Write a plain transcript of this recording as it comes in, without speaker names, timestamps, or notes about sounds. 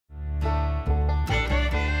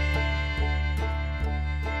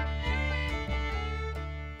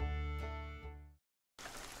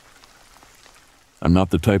I'm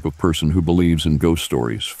not the type of person who believes in ghost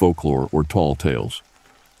stories, folklore, or tall tales.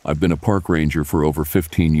 I've been a park ranger for over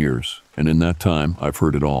 15 years, and in that time, I've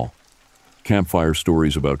heard it all. Campfire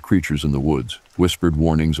stories about creatures in the woods, whispered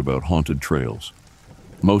warnings about haunted trails.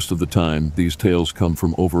 Most of the time, these tales come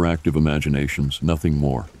from overactive imaginations, nothing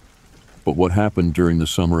more. But what happened during the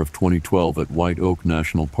summer of 2012 at White Oak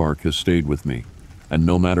National Park has stayed with me, and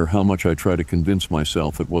no matter how much I try to convince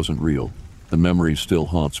myself it wasn't real, the memory still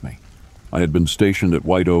haunts me. I had been stationed at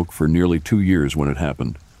White Oak for nearly 2 years when it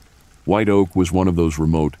happened. White Oak was one of those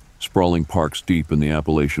remote, sprawling parks deep in the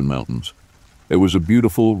Appalachian Mountains. It was a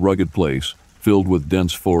beautiful, rugged place, filled with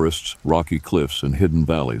dense forests, rocky cliffs, and hidden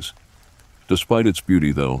valleys. Despite its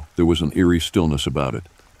beauty, though, there was an eerie stillness about it,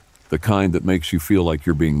 the kind that makes you feel like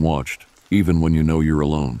you're being watched, even when you know you're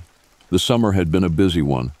alone. The summer had been a busy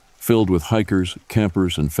one, filled with hikers,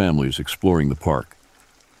 campers, and families exploring the park.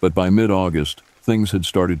 But by mid-August, things had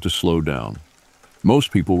started to slow down.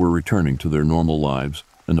 Most people were returning to their normal lives,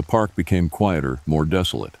 and the park became quieter, more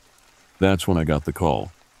desolate. That's when I got the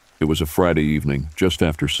call. It was a Friday evening, just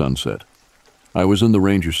after sunset. I was in the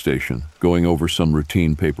ranger station, going over some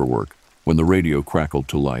routine paperwork, when the radio crackled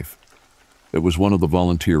to life. It was one of the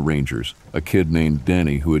volunteer rangers, a kid named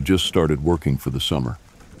Danny who had just started working for the summer.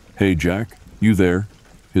 "Hey, Jack, you there?"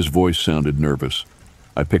 His voice sounded nervous.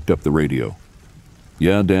 I picked up the radio.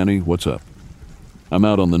 "Yeah, Danny, what's up?" "I'm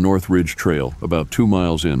out on the North Ridge Trail, about 2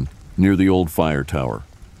 miles in, near the old fire tower.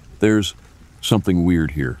 There's something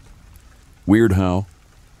weird here." "Weird how?"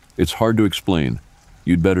 "It's hard to explain.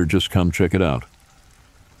 You'd better just come check it out."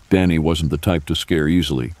 Danny wasn't the type to scare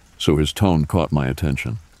easily, so his tone caught my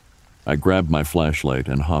attention. I grabbed my flashlight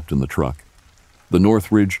and hopped in the truck. The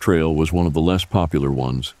North Ridge Trail was one of the less popular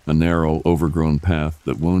ones, a narrow, overgrown path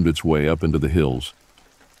that wound its way up into the hills.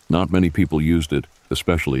 Not many people used it,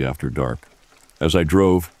 especially after dark. As I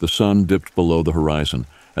drove, the sun dipped below the horizon,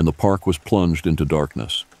 and the park was plunged into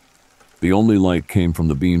darkness. The only light came from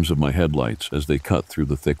the beams of my headlights as they cut through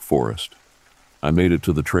the thick forest. I made it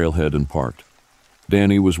to the trailhead and parked.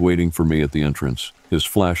 Danny was waiting for me at the entrance, his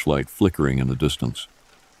flashlight flickering in the distance.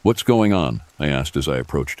 "What's going on?" I asked as I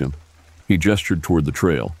approached him. He gestured toward the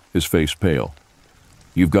trail, his face pale.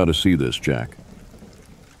 "You've got to see this, Jack."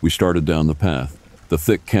 We started down the path, the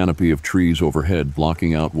thick canopy of trees overhead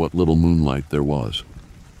blocking out what little moonlight there was.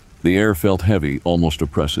 The air felt heavy, almost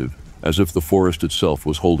oppressive, as if the forest itself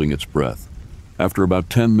was holding its breath. After about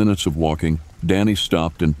 10 minutes of walking, Danny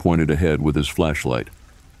stopped and pointed ahead with his flashlight.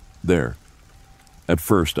 "There." At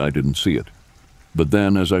first, I didn't see it. But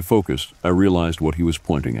then, as I focused, I realized what he was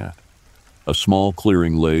pointing at. A small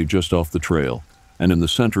clearing lay just off the trail, and in the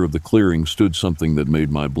center of the clearing stood something that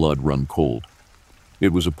made my blood run cold.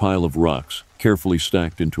 It was a pile of rocks, carefully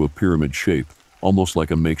stacked into a pyramid shape, almost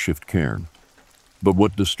like a makeshift cairn. But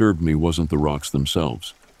what disturbed me wasn't the rocks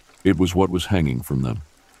themselves. It was what was hanging from them.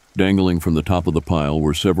 Dangling from the top of the pile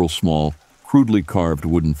were several small, crudely carved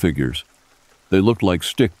wooden figures. They looked like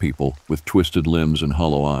stick people with twisted limbs and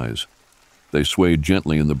hollow eyes. They swayed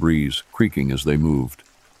gently in the breeze, creaking as they moved.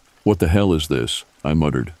 "What the hell is this?" I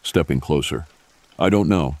muttered, stepping closer. "I don't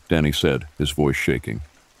know," Danny said, his voice shaking.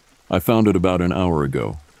 "I found it about an hour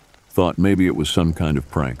ago. Thought maybe it was some kind of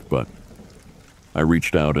prank, but..." I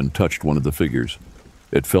reached out and touched one of the figures.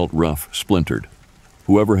 It felt rough, splintered.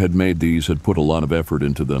 Whoever had made these had put a lot of effort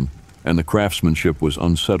into them, and the craftsmanship was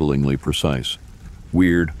unsettlingly precise.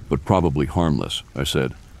 "Weird, but probably harmless," I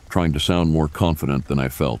said, trying to sound more confident than I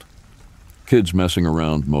felt. "Kids messing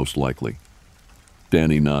around, most likely."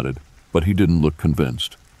 Danny nodded, but he didn't look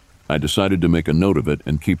convinced. I decided to make a note of it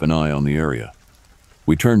and keep an eye on the area.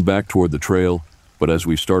 We turned back toward the trail, but as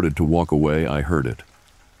we started to walk away, I heard it.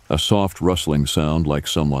 A soft rustling sound like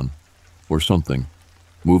someone, or something,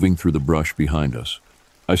 moving through the brush behind us.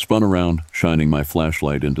 I spun around, shining my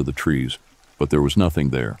flashlight into the trees, but there was nothing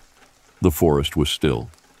there. The forest was still.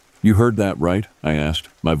 "You heard that, right?" I asked,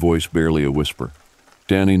 my voice barely a whisper.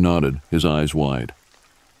 Danny nodded, his eyes wide.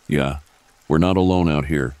 "Yeah, we're not alone out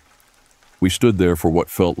here." We stood there for what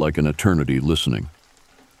felt like an eternity listening.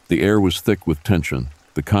 The air was thick with tension,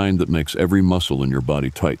 the kind that makes every muscle in your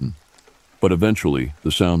body tighten. But eventually,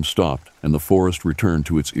 the sound stopped and the forest returned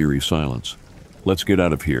to its eerie silence. "Let's get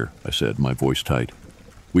out of here," I said, my voice tight.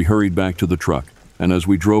 We hurried back to the truck, and as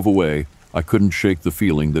we drove away, I couldn't shake the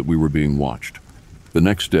feeling that we were being watched. The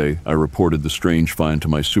next day, I reported the strange find to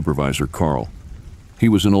my supervisor, Carl. He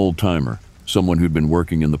was an old-timer, someone who'd been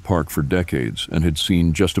working in the park for decades and had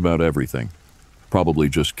seen just about everything. "Probably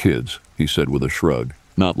just kids," he said with a shrug,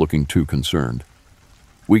 not looking too concerned.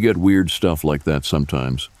 "We get weird stuff like that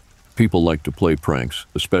sometimes. People like to play pranks,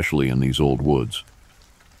 especially in these old woods."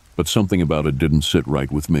 But something about it didn't sit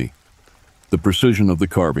right with me. The precision of the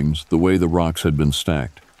carvings, the way the rocks had been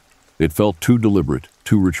stacked. It felt too deliberate,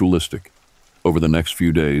 too ritualistic. Over the next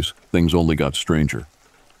few days, things only got stranger.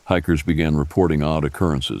 Hikers began reporting odd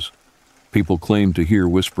occurrences. People claimed to hear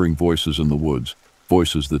whispering voices in the woods,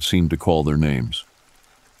 voices that seemed to call their names.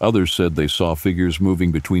 Others said they saw figures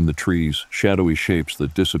moving between the trees, shadowy shapes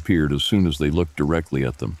that disappeared as soon as they looked directly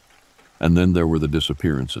at them. And then there were the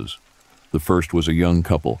disappearances. The first was a young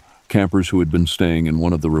couple, campers who had been staying in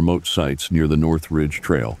one of the remote sites near the North Ridge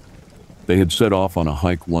Trail. They had set off on a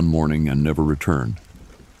hike one morning and never returned.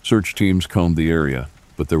 Search teams combed the area,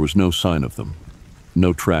 but there was no sign of them.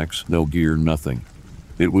 No tracks, no gear, nothing.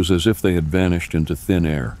 It was as if they had vanished into thin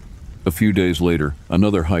air. A few days later,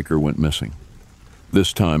 another hiker went missing.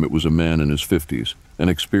 This time it was a man in his 50s, an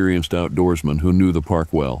experienced outdoorsman who knew the park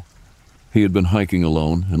well. He had been hiking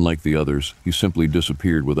alone, and like the others, he simply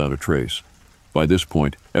disappeared without a trace. By this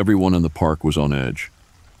point, everyone in the park was on edge.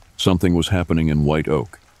 Something was happening in White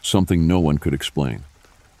Oak, something no one could explain.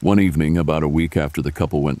 One evening, about a week after the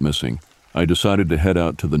couple went missing, I decided to head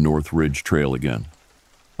out to the North Ridge Trail again.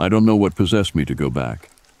 I don't know what possessed me to go back.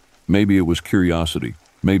 Maybe it was curiosity,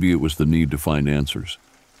 maybe it was the need to find answers.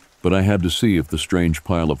 But I had to see if the strange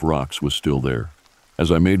pile of rocks was still there. As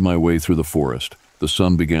I made my way through the forest, the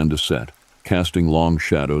sun began to set, casting long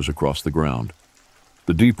shadows across the ground.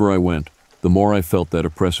 The deeper I went, the more I felt that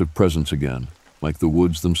oppressive presence again, like the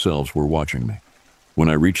woods themselves were watching me. When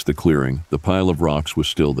I reached the clearing, the pile of rocks was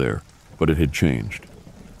still there, but it had changed.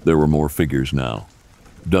 There were more figures now.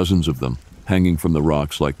 Dozens of them, hanging from the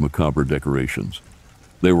rocks like macabre decorations.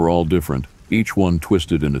 They were all different, each one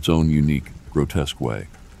twisted in its own unique, grotesque way.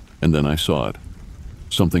 And then I saw it.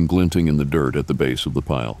 Something glinting in the dirt at the base of the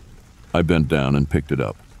pile. I bent down and picked it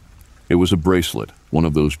up. It was a bracelet, one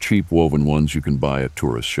of those cheap woven ones you can buy at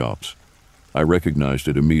tourist shops. I recognized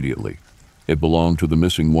it immediately. It belonged to the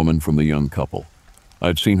missing woman from the young couple.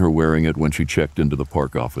 I'd seen her wearing it when she checked into the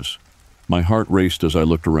park office. My heart raced as I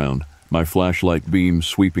looked around, my flashlight beam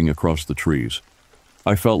sweeping across the trees.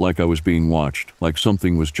 I felt like I was being watched, like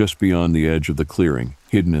something was just beyond the edge of the clearing,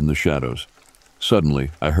 hidden in the shadows.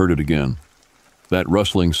 Suddenly, I heard it again. That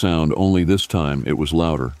rustling sound, only this time it was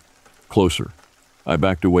louder, closer. I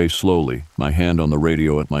backed away slowly, my hand on the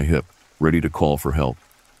radio at my hip, ready to call for help.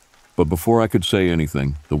 But before I could say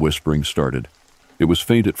anything, the whispering started. It was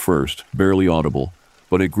faint at first, barely audible,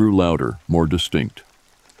 but it grew louder, more distinct.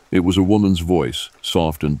 It was a woman's voice,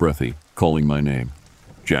 soft and breathy, calling my name.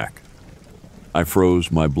 Jack. I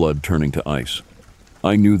froze, my blood turning to ice.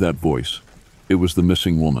 I knew that voice. It was the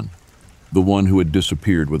missing woman. The one who had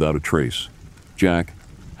disappeared without a trace. Jack,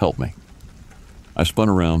 help me. I spun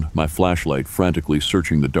around, my flashlight frantically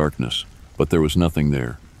searching the darkness, but there was nothing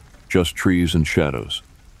there. Just trees and shadows.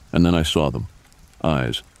 And then I saw them.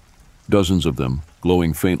 Eyes. Dozens of them,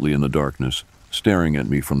 glowing faintly in the darkness, staring at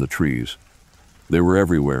me from the trees. They were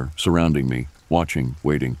everywhere, surrounding me, watching,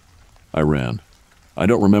 waiting. I ran. I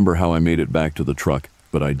don't remember how I made it back to the truck,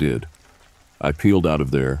 but I did. I peeled out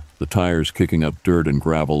of there, the tires kicking up dirt and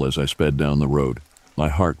gravel as I sped down the road, my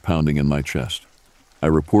heart pounding in my chest. I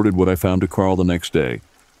reported what I found to Carl the next day,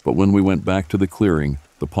 but when we went back to the clearing,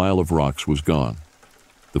 the pile of rocks was gone.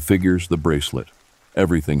 The figures, the bracelet,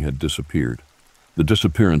 everything had disappeared. The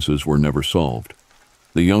disappearances were never solved.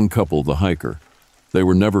 The young couple, the hiker, they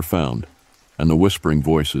were never found, and the whispering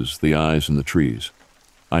voices, the eyes in the trees.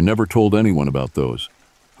 I never told anyone about those.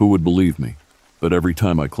 Who would believe me? But every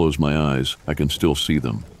time I close my eyes, I can still see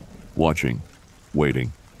them, watching,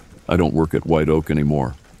 waiting. I don't work at White Oak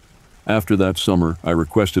anymore. After that summer, I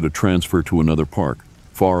requested a transfer to another park,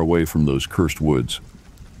 far away from those cursed woods.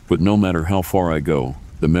 But no matter how far I go,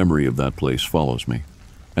 the memory of that place follows me.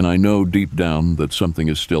 And I know deep down that something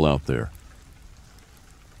is still out there.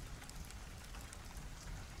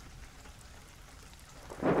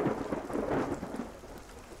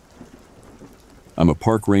 I'm a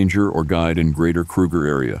park ranger or guide in Greater Kruger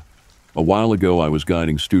area. A while ago, I was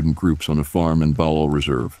guiding student groups on a farm in Bowell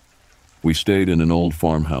Reserve. We stayed in an old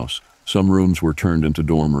farmhouse. Some rooms were turned into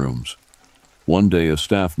dorm rooms. One day, a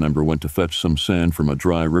staff member went to fetch some sand from a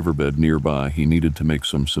dry riverbed nearby. He needed to make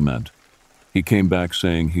some cement. He came back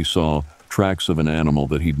saying he saw tracks of an animal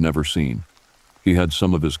that he'd never seen. He had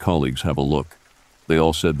some of his colleagues have a look. They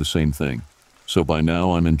all said the same thing. So by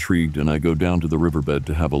now I'm intrigued and I go down to the riverbed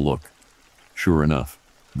to have a look. Sure enough,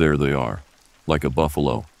 there they are, like a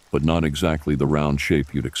buffalo, but not exactly the round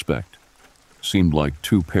shape you'd expect. Seemed like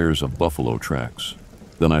two pairs of buffalo tracks.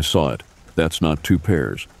 Then I saw it. That's not two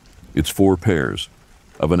pairs. It's four pairs,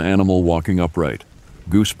 of an animal walking upright,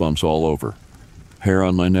 goosebumps all over, hair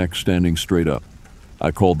on my neck standing straight up.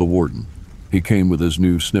 I called the warden. He came with his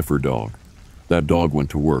new sniffer dog. That dog went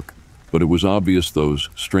to work. but it was obvious those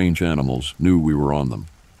strange animals knew we were on them.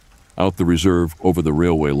 Out the reserve, over the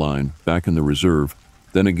railway line, back in the reserve,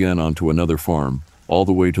 then again onto another farm, all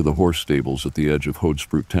the way to the horse stables at the edge of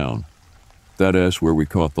Hodesproot town. That is where we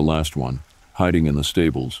caught the last one, hiding in the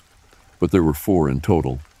stables. But there were 4 in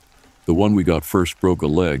total. The one we got first broke a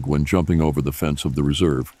leg when jumping over the fence of the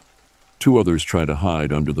reserve. 2 others tried to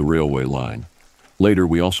hide under the railway line. Later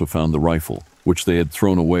we also found the rifle, which they had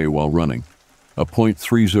thrown away while running, a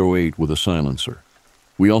 .308 with a silencer.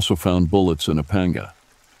 We also found bullets and a panga.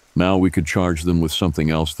 Now we could charge them with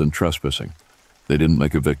something else than trespassing. They didn't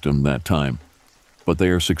make a victim that time, but they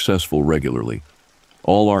are successful regularly.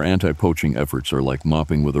 All our anti-poaching efforts are like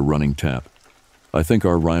mopping with a running tap. I think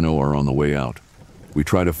our rhino are on the way out. We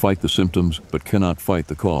try to fight the symptoms, but cannot fight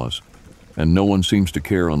the cause. And no one seems to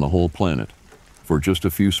care on the whole planet. For just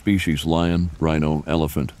a few species, lion, rhino,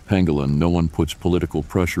 elephant, pangolin, no one puts political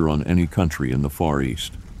pressure on any country in the Far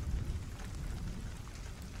East.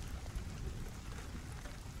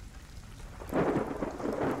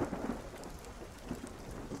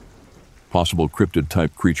 Possible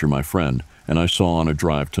cryptid-type creature, my friend, and I saw on a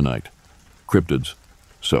drive tonight. Cryptids.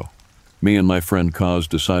 So, me and my friend Kaz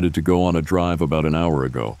decided to go on a drive about an hour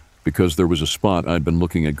ago, because there was a spot I'd been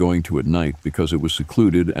looking at going to at night because it was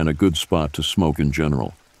secluded and a good spot to smoke in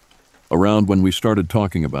general. Around when we started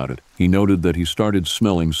talking about it, he noted that he started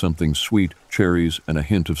smelling something sweet, cherries, and a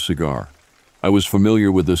hint of cigar. I was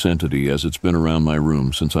familiar with this entity as it's been around my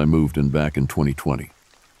room since I moved in back in 2020.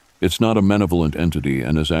 It's not a malevolent entity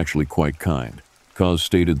and is actually quite kind. Kaz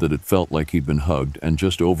stated that it felt like he'd been hugged and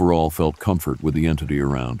just overall felt comfort with the entity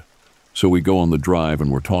around. So we go on the drive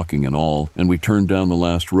and we're talking and all, and we turned down the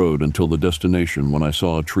last road until the destination when I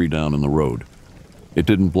saw a tree down in the road. It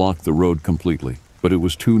didn't block the road completely, but it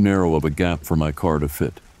was too narrow of a gap for my car to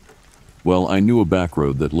fit. Well, I knew a back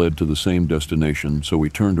road that led to the same destination, so we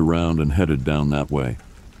turned around and headed down that way.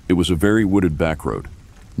 It was a very wooded back road.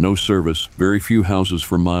 No service, very few houses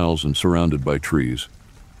for miles and surrounded by trees.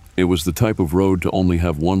 It was the type of road to only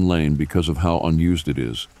have one lane because of how unused it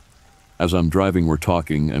is. As I'm driving, we're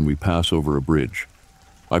talking and we pass over a bridge.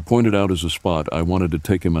 I pointed out as a spot I wanted to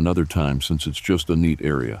take him another time since it's just a neat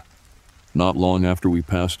area. Not long after we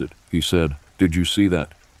passed it, he said, "Did you see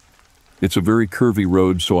that?" It's a very curvy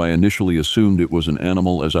road, so I initially assumed it was an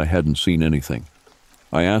animal as I hadn't seen anything.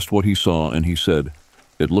 I asked what he saw and he said,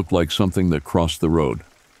 "It looked like something that crossed the road."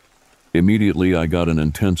 Immediately I got an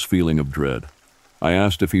intense feeling of dread. I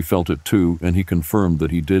asked if he felt it too and he confirmed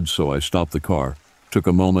that he did, so I stopped the car, took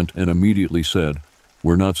a moment and immediately said,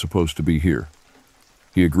 "We're not supposed to be here."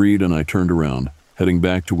 He agreed and I turned around, heading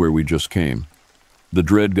back to where we just came. The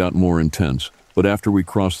dread got more intense, but after we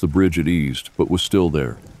crossed the bridge it eased, but was still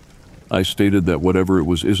there. I stated that whatever it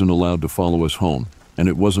was isn't allowed to follow us home, and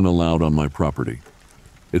it wasn't allowed on my property.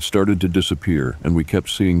 It started to disappear, and we kept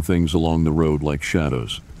seeing things along the road like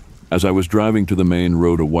shadows. As I was driving to the main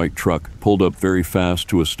road, a white truck pulled up very fast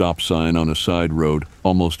to a stop sign on a side road,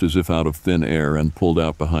 almost as if out of thin air, and pulled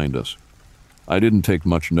out behind us. I didn't take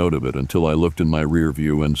much note of it until I looked in my rear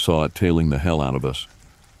view and saw it tailing the hell out of us.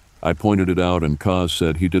 I pointed it out and Kaz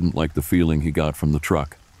said he didn't like the feeling he got from the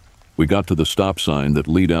truck. We got to the stop sign that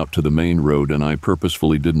lead out to the main road and I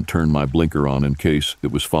purposefully didn't turn my blinker on in case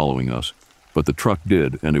it was following us, but the truck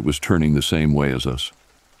did and it was turning the same way as us.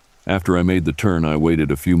 After I made the turn, I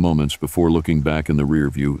waited a few moments before looking back in the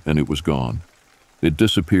rear view and it was gone. It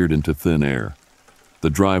disappeared into thin air.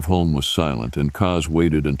 The drive home was silent and Kaz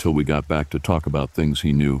waited until we got back to talk about things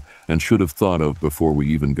he knew and should have thought of before we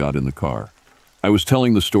even got in the car. I was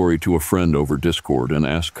telling the story to a friend over Discord and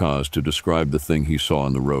asked Kaz to describe the thing he saw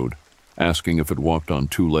on the road, asking if it walked on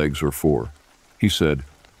 2 legs or 4. He said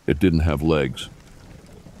it didn't have legs.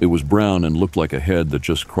 It was brown and looked like a head that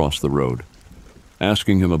just crossed the road.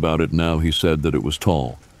 Asking him about it now, he said that it was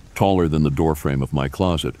tall, taller than the doorframe of my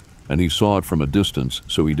closet, and he saw it from a distance,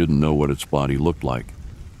 so he didn't know what its body looked like.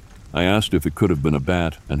 I asked if it could have been a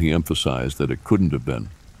bat, and he emphasized that it couldn't have been.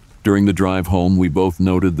 During the drive home, we both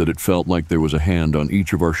noted that it felt like there was a hand on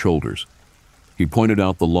each of our shoulders. He pointed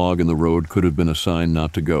out the log in the road could have been a sign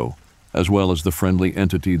not to go, as well as the friendly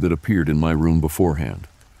entity that appeared in my room beforehand.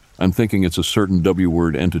 I'm thinking it's a certain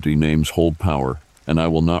W-word entity names hold power, and I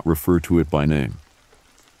will not refer to it by name.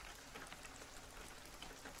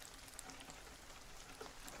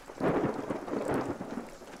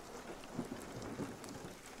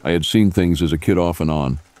 I had seen things as a kid off and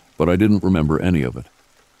on, but I didn't remember any of it.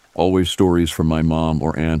 Always stories from my mom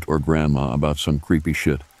or aunt or grandma about some creepy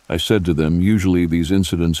shit. I said to them, usually these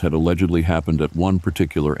incidents had allegedly happened at one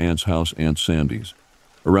particular aunt's house, Aunt Sandy's.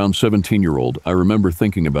 Around 17-year-old, I remember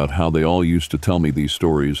thinking about how they all used to tell me these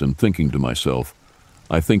stories and thinking to myself,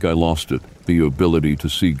 I think I lost it, the ability to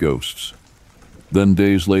see ghosts. Then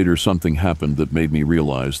days later something happened that made me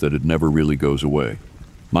realize that it never really goes away.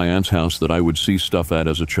 My aunt's house that I would see stuff at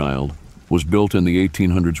as a child was built in the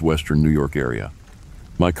 1800s Western New York area.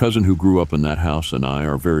 My cousin who grew up in that house and I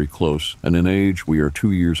are very close, and in age we are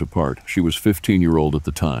 2 years apart. She was 15-year-old at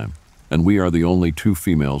the time, and we are the only two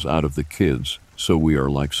females out of the kids, so we are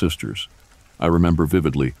like sisters. I remember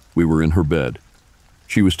vividly, we were in her bed.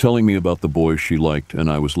 She was telling me about the boys she liked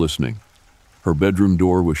and I was listening. Her bedroom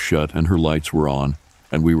door was shut and her lights were on,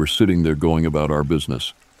 and we were sitting there going about our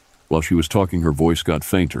business. While she was talking, her voice got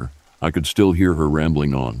fainter. I could still hear her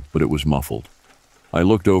rambling on, but it was muffled. I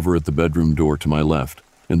looked over at the bedroom door to my left,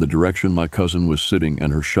 in the direction my cousin was sitting,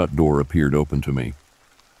 and her shut door appeared open to me.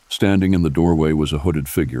 Standing in the doorway was a hooded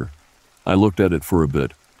figure. I looked at it for a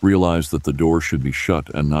bit, realized that the door should be shut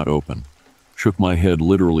and not open. Shook my head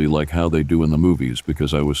literally like how they do in the movies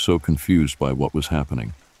because I was so confused by what was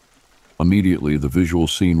happening. Immediately, the visual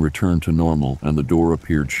scene returned to normal and the door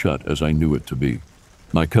appeared shut as I knew it to be.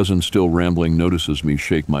 My cousin, still rambling, notices me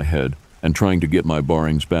shake my head and trying to get my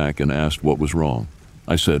bearings back and asked what was wrong.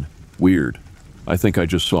 I said, "Weird. I think I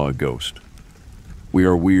just saw a ghost." We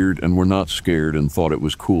are weird and we're not scared and thought it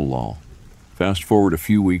was cool, lol. Fast forward a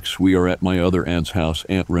few weeks, we are at my other aunt's house,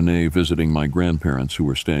 Aunt Renee, visiting my grandparents who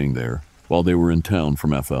were staying there while they were in town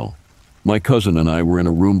from FL. My cousin and I were in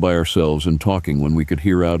a room by ourselves and talking when we could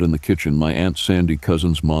hear out in the kitchen my Aunt Sandy,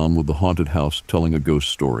 cousin's mom with the haunted house, telling a ghost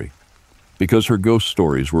story. Because her ghost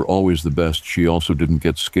stories were always the best, she also didn't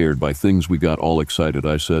get scared by things. We got all excited.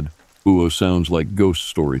 I said, "Ooh, sounds like ghost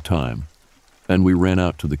story time." And we ran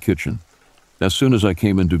out to the kitchen. As soon as I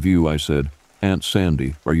came into view, I said, "Aunt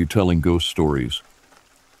Sandy, are you telling ghost stories?"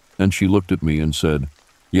 And she looked at me and said,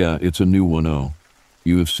 "Yeah, it's a new one. Oh,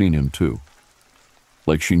 you have seen him too."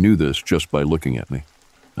 Like she knew this just by looking at me.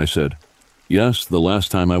 I said, "Yes, the last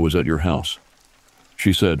time I was at your house."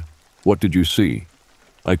 She said, "What did you see?"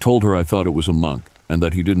 I told her I thought it was a monk and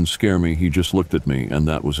that he didn't scare me, he just looked at me and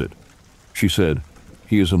that was it. She said,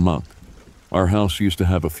 "He is a monk. Our house used to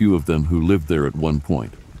have a few of them who lived there at one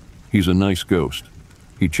point. He's a nice ghost.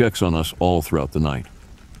 He checks on us all throughout the night.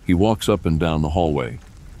 He walks up and down the hallway.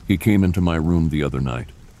 He came into my room the other night."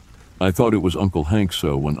 I thought it was Uncle Hank,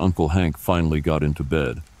 so when Uncle Hank finally got into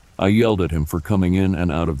bed, I yelled at him for coming in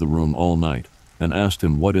and out of the room all night and asked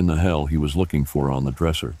him what in the hell he was looking for on the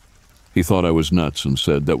dresser. He thought I was nuts and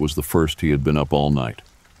said that was the first he had been up all night.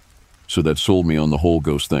 So that sold me on the whole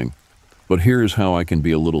ghost thing. But here is how I can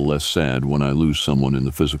be a little less sad when I lose someone in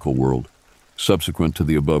the physical world. Subsequent to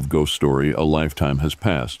the above ghost story, a lifetime has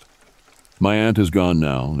passed. My aunt is gone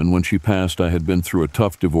now, and when she passed, I had been through a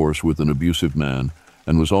tough divorce with an abusive man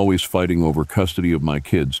and was always fighting over custody of my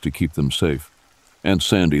kids to keep them safe. Aunt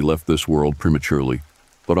Sandy left this world prematurely,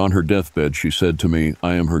 but on her deathbed she said to me,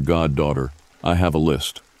 "I am her goddaughter. I have a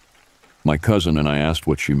list." My cousin and I asked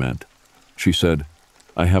what she meant. She said,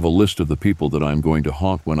 "I have a list of the people that I am going to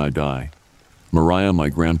haunt when I die. Mariah, my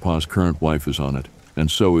grandpa's current wife, is on it, and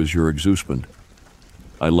so is your ex-husband."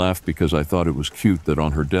 I laughed because I thought it was cute that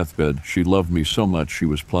on her deathbed she loved me so much she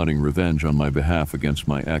was plotting revenge on my behalf against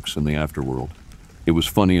my ex in the afterworld. It was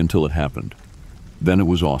funny until it happened. Then it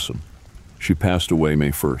was awesome. She passed away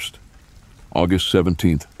May 1st. August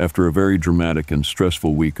 17th, after a very dramatic and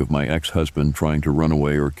stressful week of my ex-husband trying to run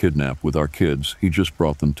away or kidnap with our kids, he just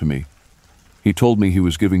brought them to me. He told me he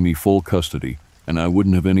was giving me full custody, and I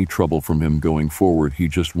wouldn't have any trouble from him going forward. He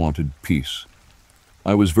just wanted peace.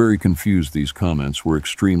 I was very confused. These comments were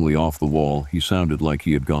extremely off the wall. He sounded like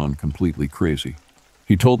he had gone completely crazy.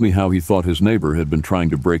 He told me how he thought his neighbor had been trying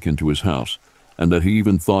to break into his house, and that he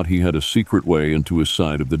even thought he had a secret way into his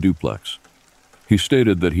side of the duplex. He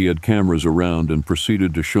stated that he had cameras around and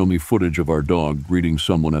proceeded to show me footage of our dog greeting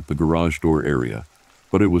someone at the garage door area,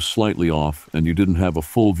 but it was slightly off and you didn't have a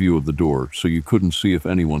full view of the door, so you couldn't see if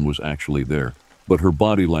anyone was actually there. But her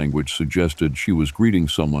body language suggested she was greeting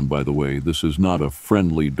someone. By the way, this is not a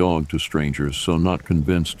friendly dog to strangers, so not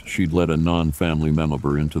convinced she'd let a non-family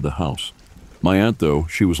member into the house. My aunt, though,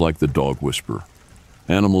 she was like the dog whisperer.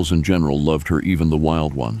 Animals in general loved her, even the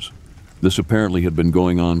wild ones. This apparently had been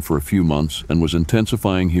going on for a few months and was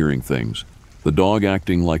intensifying, hearing things. The dog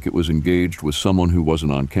acting like it was engaged with someone who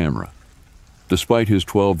wasn't on camera. Despite his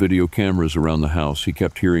 12 video cameras around the house, he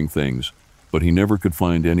kept hearing things, but he never could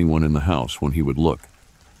find anyone in the house when he would look.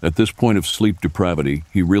 At this point of sleep depravity,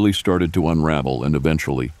 he really started to unravel, and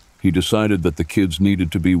eventually, he decided that the kids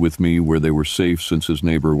needed to be with me where they were safe since his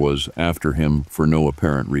neighbor was after him for no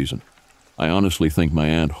apparent reason. I honestly think my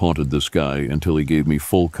aunt haunted this guy until he gave me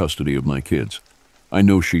full custody of my kids. I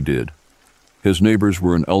know she did. His neighbors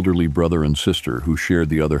were an elderly brother and sister who shared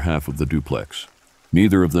the other half of the duplex.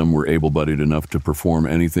 Neither of them were able-bodied enough to perform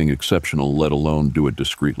anything exceptional, let alone do it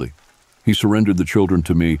discreetly. He surrendered the children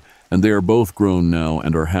to me, and they are both grown now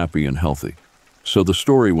and are happy and healthy. So the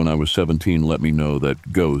story when I was 17 let me know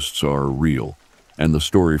that ghosts are real, and the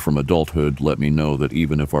story from adulthood let me know that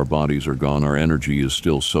even if our bodies are gone, our energy is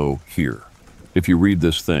still so here. If you read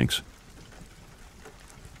this, thanks.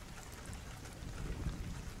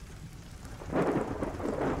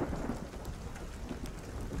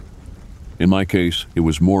 In my case, it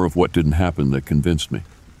was more of what didn't happen that convinced me.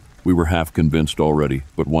 We were half convinced already,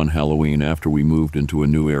 but one Halloween after we moved into a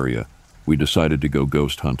new area, we decided to go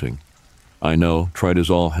ghost hunting. I know, trite as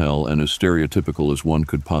all hell and as stereotypical as one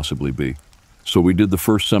could possibly be. So we did the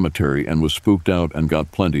first cemetery and was spooked out and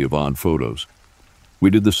got plenty of odd photos. We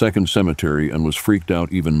did the second cemetery and was freaked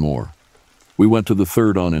out even more. We went to the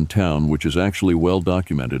third on in town, which is actually well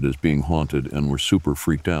documented as being haunted, and were super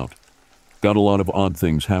freaked out. Got a lot of odd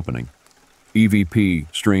things happening. EVP,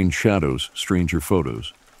 strange shadows, stranger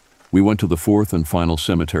photos. We went to the fourth and final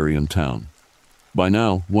cemetery in town. By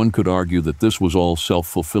now, one could argue that this was all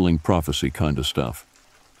self-fulfilling prophecy kind of stuff.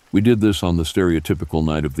 We did this on the stereotypical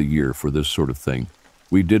night of the year for this sort of thing.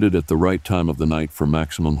 We did it at the right time of the night for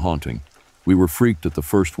maximum haunting. We were freaked at the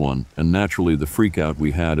first one, and naturally the freak out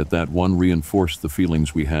we had at that one reinforced the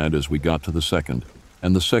feelings we had as we got to the second,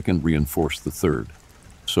 and the second reinforced the third.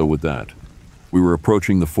 So with that, we were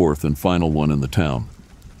approaching the fourth and final one in the town.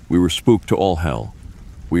 We were spooked to all hell.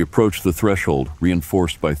 We approached the threshold,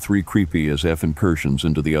 reinforced by 3 creepy as F incursions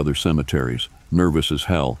into the other cemeteries, nervous as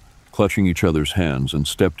hell, clutching each other's hands, and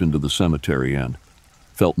stepped into the cemetery and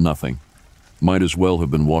felt nothing. Might as well have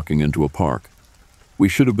been walking into a park. We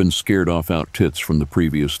should have been scared off out tits from the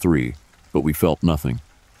previous 3, but we felt nothing.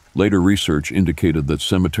 Later research indicated that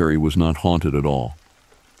cemetery was not haunted at all.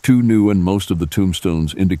 2 new and most of the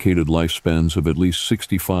tombstones indicated lifespans of at least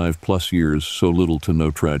 65 plus years, so little to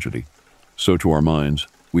no tragedy. So to our minds,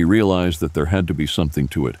 we realized that there had to be something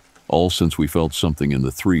to it, all since we felt something in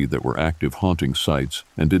the 3 that were active haunting sites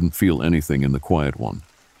and didn't feel anything in the quiet one.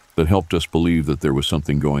 That helped us believe that there was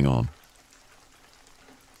something going on.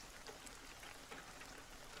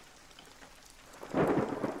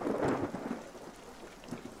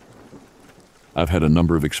 I've had a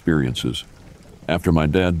number of experiences. After my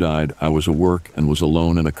dad died, I was at work and was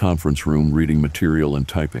alone in a conference room reading material and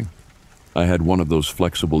typing. I had one of those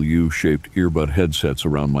flexible U-shaped earbud headsets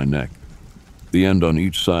around my neck. The end on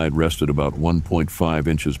each side rested about 1.5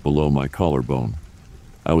 inches below my collarbone.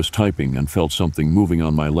 I was typing and felt something moving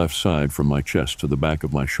on my left side from my chest to the back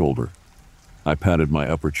of my shoulder. I patted my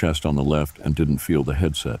upper chest on the left and didn't feel the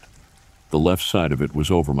headset. The left side of it was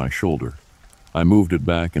over my shoulder. I moved it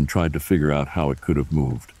back and tried to figure out how it could have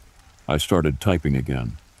moved. I started typing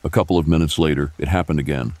again. A couple of minutes later, it happened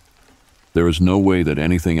again. There is no way that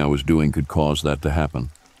anything I was doing could cause that to happen.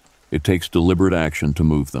 It takes deliberate action to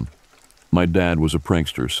move them. My dad was a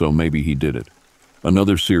prankster, so maybe he did it.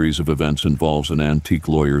 Another series of events involves an antique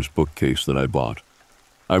lawyer's bookcase that I bought.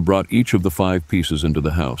 I brought each of the 5 pieces into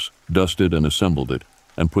the house, dusted and assembled it,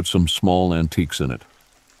 and put some small antiques in it.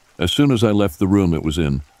 As soon as I left the room it was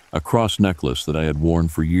in, a cross necklace that I had worn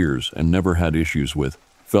for years and never had issues with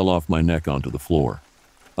fell off my neck onto the floor.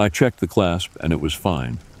 I checked the clasp and it was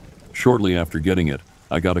fine. Shortly after getting it,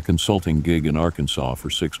 I got a consulting gig in Arkansas for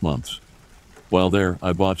 6 months. While there,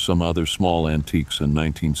 I bought some other small antiques and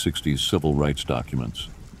 1960s civil rights documents.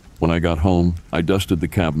 When I got home, I dusted the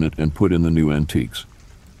cabinet and put in the new antiques.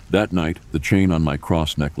 That night, the chain on my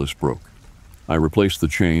cross necklace broke. I replaced the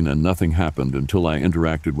chain and nothing happened until I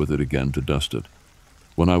interacted with it again to dust it.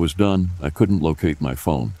 When I was done, I couldn't locate my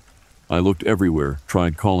phone. I looked everywhere,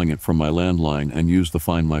 tried calling it from my landline, and used the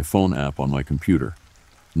Find My Phone app on my computer.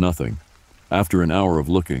 Nothing. After an hour of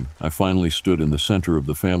looking, I finally stood in the center of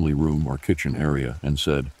the family room or kitchen area and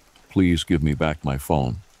said, "Please give me back my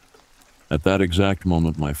phone." At that exact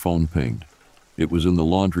moment, my phone pinged. It was in the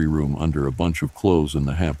laundry room under a bunch of clothes in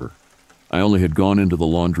the hamper. I only had gone into the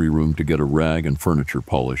laundry room to get a rag and furniture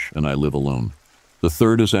polish, and I live alone. The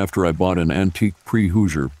third is after I bought an antique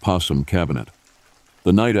pre-Hoosier possum cabinet.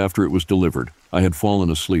 The night after it was delivered, I had fallen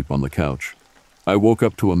asleep on the couch. I woke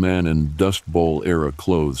up to a man in Dust Bowl-era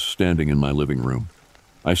clothes standing in my living room.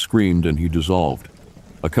 I screamed and he dissolved.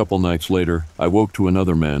 A couple nights later, I woke to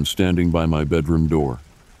another man standing by my bedroom door.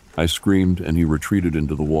 I screamed and he retreated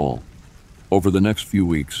into the wall. Over the next few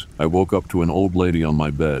weeks, I woke up to an old lady on my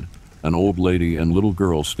bed, an old lady and little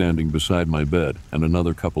girl standing beside my bed, and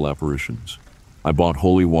another couple apparitions. I bought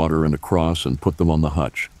holy water and a cross and put them on the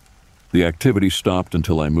hutch. The activity stopped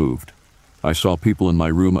until I moved. I saw people in my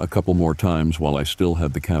room a couple more times while I still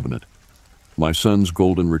had the cabinet. My son's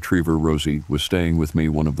golden retriever, Rosie, was staying with me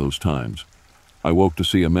one of those times. I woke to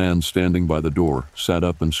see a man standing by the door, sat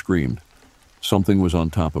up and screamed. Something was on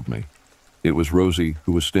top of me. It was Rosie,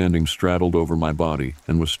 who was standing straddled over my body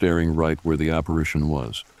and was staring right where the apparition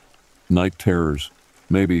was. Night terrors.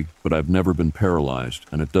 Maybe, but I've never been paralyzed,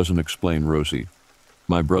 and it doesn't explain Rosie.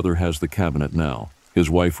 My brother has the cabinet now. His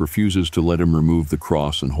wife refuses to let him remove the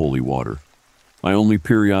cross and holy water. I only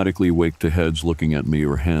periodically wake to heads looking at me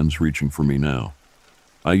or hands reaching for me now.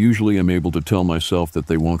 I usually am able to tell myself that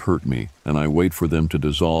they won't hurt me, and I wait for them to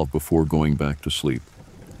dissolve before going back to sleep.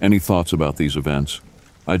 Any thoughts about these events?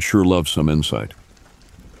 I'd sure love some insight.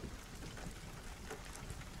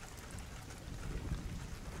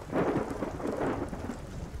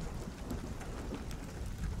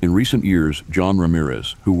 In recent years, John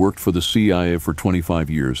Ramirez, who worked for the CIA for 25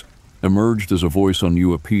 years, emerged as a voice on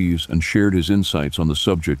UAPs and shared his insights on the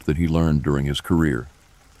subject that he learned during his career.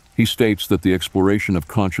 He states that the exploration of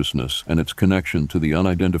consciousness and its connection to the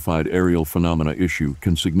unidentified aerial phenomena issue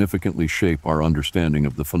can significantly shape our understanding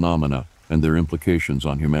of the phenomena and their implications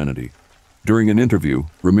on humanity. During an interview,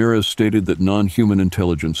 Ramirez stated that non-human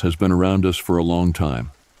intelligence has been around us for a long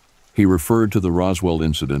time. He referred to the Roswell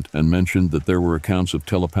incident and mentioned that there were accounts of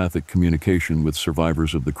telepathic communication with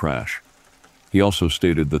survivors of the crash. He also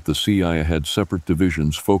stated that the CIA had separate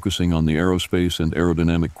divisions focusing on the aerospace and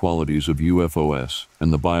aerodynamic qualities of UFOs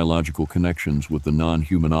and the biological connections with the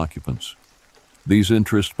non-human occupants. These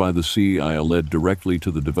interests by the CIA led directly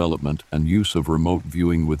to the development and use of remote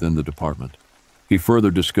viewing within the department. He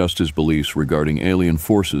further discussed his beliefs regarding alien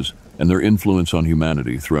forces and their influence on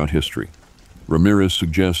humanity throughout history. Ramirez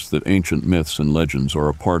suggests that ancient myths and legends are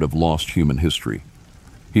a part of lost human history.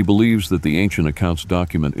 He believes that the ancient accounts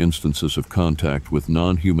document instances of contact with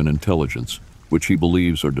non-human intelligence, which he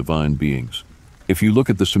believes are divine beings. If you look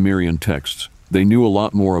at the Sumerian texts, they knew a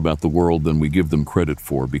lot more about the world than we give them credit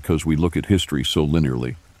for because we look at history so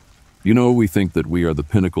linearly. You know, we think that we are the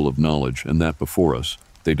pinnacle of knowledge and that before us,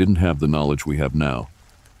 they didn't have the knowledge we have now.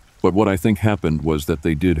 But what I think happened was that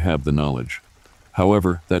they did have the knowledge.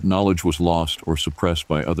 However, that knowledge was lost or suppressed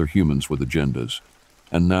by other humans with agendas.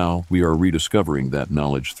 And now we are rediscovering that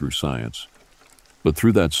knowledge through science. But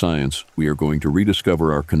through that science, we are going to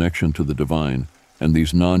rediscover our connection to the divine and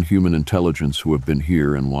these non-human intelligence who have been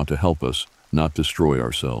here and want to help us, not destroy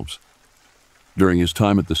ourselves. During his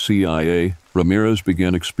time at the CIA, Ramirez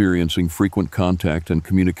began experiencing frequent contact and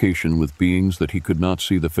communication with beings that he could not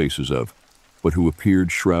see the faces of, but who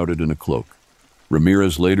appeared shrouded in a cloak.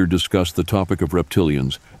 Ramirez later discussed the topic of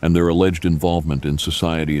reptilians and their alleged involvement in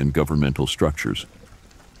society and governmental structures.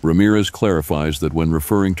 Ramirez clarifies that when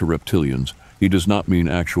referring to reptilians, he does not mean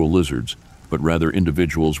actual lizards, but rather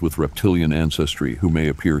individuals with reptilian ancestry who may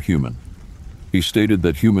appear human. He stated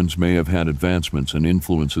that humans may have had advancements and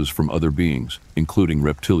influences from other beings, including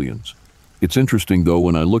reptilians. It's interesting though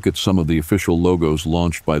when I look at some of the official logos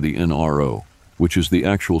launched by the NRO, which is the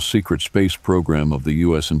actual secret space program of the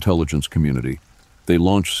U.S. intelligence community. They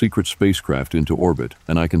launch secret spacecraft into orbit,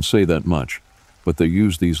 and I can say that much. But they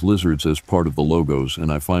use these lizards as part of the logos,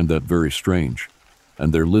 and I find that very strange.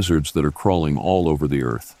 And they're lizards that are crawling all over the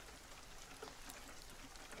earth.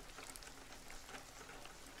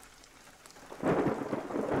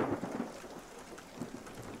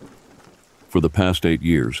 For the past 8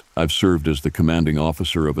 years, I've served as the commanding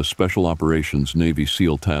officer of a Special Operations Navy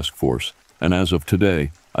SEAL task force, and as of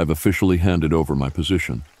today, I've officially handed over my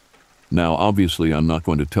position. Now, obviously, I'm not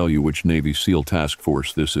going to tell you which Navy SEAL task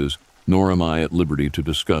force this is, nor am I at liberty to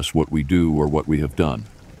discuss what we do or what we have done.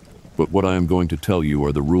 But what I am going to tell you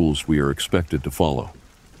are the rules we are expected to follow.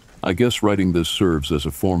 I guess writing this serves as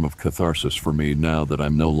a form of catharsis for me now that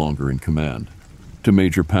I'm no longer in command. To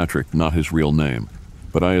Major Patrick, not his real name,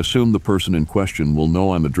 but I assume the person in question will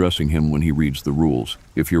know I'm addressing him when he reads the rules.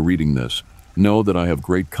 If you're reading this, know that I have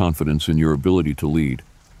great confidence in your ability to lead,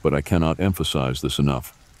 but I cannot emphasize this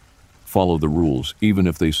enough. Follow the rules, even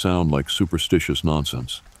if they sound like superstitious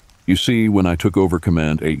nonsense. You see, when I took over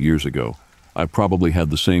command 8 years ago, I probably had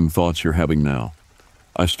the same thoughts you're having now.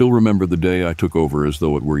 I still remember the day I took over as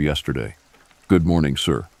though it were yesterday. Good morning,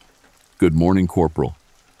 sir. Good morning, Corporal.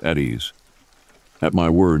 At ease. At my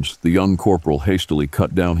words, the young corporal hastily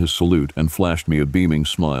cut down his salute and flashed me a beaming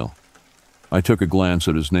smile. I took a glance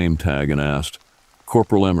at his name tag and asked,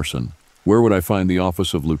 Corporal Emerson, where would I find the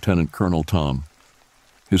office of Lieutenant Colonel Tom?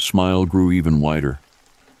 His smile grew even wider.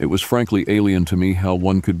 It was frankly alien to me how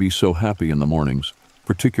one could be so happy in the mornings,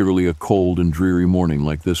 particularly a cold and dreary morning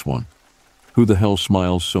like this one. Who the hell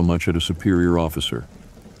smiles so much at a superior officer?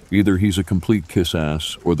 Either he's a complete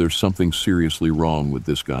kiss-ass or there's something seriously wrong with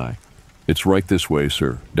this guy. It's right this way,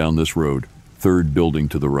 sir, down this road, 3rd building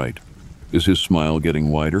to the right. Is his smile getting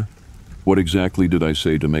wider? What exactly did I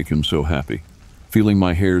say to make him so happy? Feeling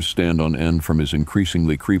my hairs stand on end from his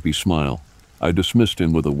increasingly creepy smile, I dismissed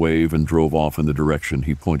him with a wave and drove off in the direction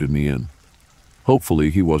he pointed me in. Hopefully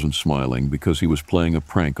he wasn't smiling because he was playing a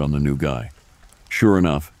prank on the new guy. Sure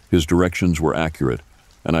enough, his directions were accurate,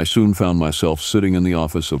 and I soon found myself sitting in the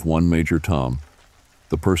office of one Major Tom,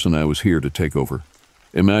 the person I was here to take over.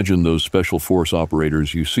 Imagine those special force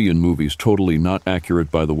operators you see in movies, totally not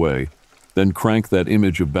accurate by the way, then crank that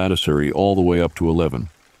image of Bhattacharya all the way up to 11,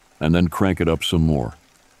 and then crank it up some more.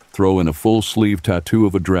 Throw in a full sleeve tattoo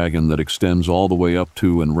of a dragon that extends all the way up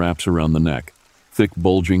to and wraps around the neck, thick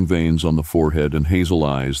bulging veins on the forehead and hazel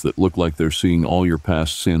eyes that look like they're seeing all your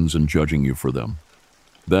past sins and judging you for them.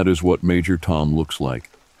 That is what Major Tom looks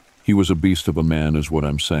like. He was a beast of a man is what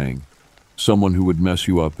I'm saying. Someone who would mess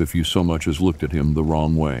you up if you so much as looked at him the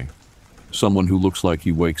wrong way. Someone who looks like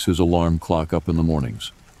he wakes his alarm clock up in the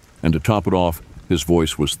mornings. And to top it off, his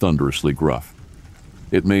voice was thunderously gruff.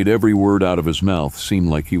 It made every word out of his mouth seem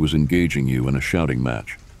like he was engaging you in a shouting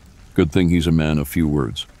match. Good thing he's a man of few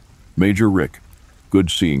words. Major Rick,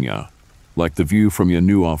 good seeing ya. Like the view from your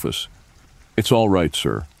new office. It's all right,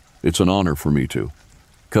 sir. It's an honor for me to.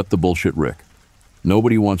 Cut the bullshit, Rick.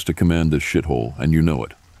 Nobody wants to command this shithole, and you know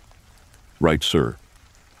it. Right, sir.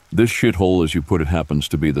 This shithole, as you put it, happens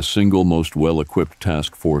to be the single most well-equipped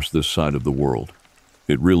task force this side of the world.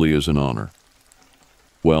 It really is an honor.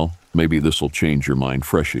 Well, maybe this'll change your mind,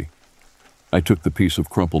 Freshie. I took the piece of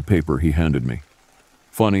crumpled paper he handed me.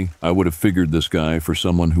 Funny, I would have figured this guy for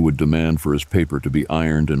someone who would demand for his paper to be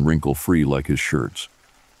ironed and wrinkle-free like his shirts.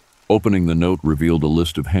 Opening the note revealed a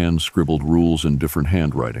list of hand-scribbled rules in different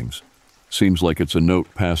handwritings. Seems like it's a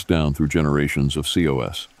note passed down through generations of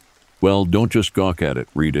COS. Well, don't just gawk at it,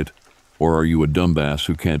 read it. Or are you a dumbass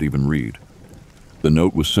who can't even read? The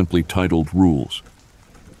note was simply titled Rules.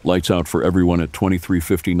 Lights out for everyone at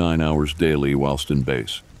 23:59 hours daily whilst in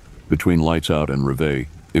base. Between lights out and reveille,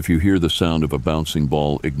 if you hear the sound of a bouncing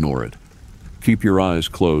ball, ignore it. Keep your eyes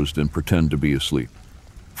closed and pretend to be asleep.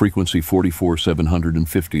 Frequency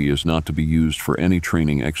 44,750 is not to be used for any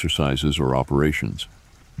training exercises or operations.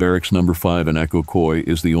 Barracks number 5 in Echo Koi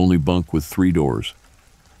is the only bunk with 3 doors.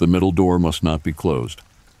 The middle door must not be closed.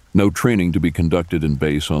 No training to be conducted in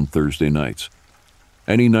base on Thursday nights.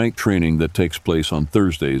 Any night training that takes place on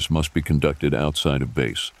Thursdays must be conducted outside of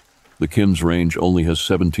base. The Kim's range only has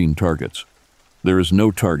 17 targets. There is no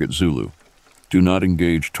target Zulu. Do not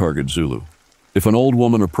engage target Zulu. If an old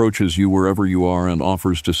woman approaches you wherever you are and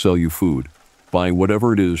offers to sell you food, buy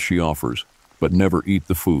whatever it is she offers, but never eat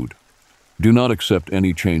the food. Do not accept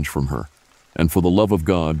any change from her, and for the love of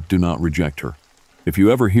God, do not reject her. If you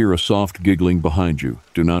ever hear a soft giggling behind you,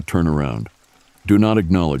 do not turn around. Do not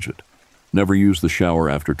acknowledge it. Never use the shower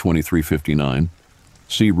after 23:59.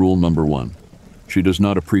 See rule number 1. She does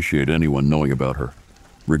not appreciate anyone knowing about her.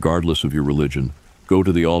 Regardless of your religion, go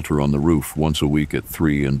to the altar on the roof once a week at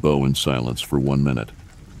 3 and bow in silence for 1 minute.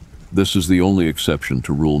 This is the only exception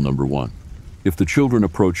to rule number 1. If the children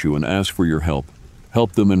approach you and ask for your help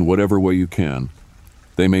them in whatever way you can.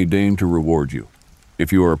 They may deign to reward you.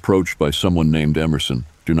 If you are approached by someone named Emerson,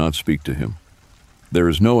 do not speak to him. There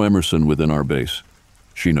is no Emerson within our base.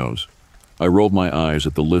 She knows. I rolled my eyes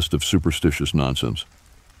at the list of superstitious nonsense.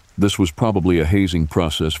 This was probably a hazing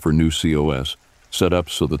process for new COS, set up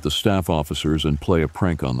so that the staff officers and play a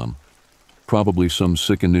prank on them. Probably some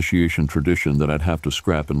sick initiation tradition that I'd have to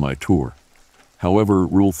scrap in my tour. However,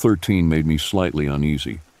 Rule 13 made me slightly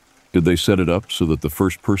uneasy. Did they set it up so that the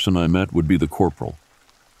first person I met would be the corporal?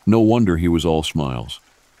 No wonder he was all smiles.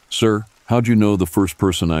 Sir, how'd you know the first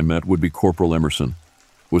person I met would be Corporal Emerson?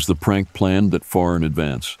 Was the prank planned that far in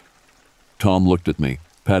advance? Tom looked at me,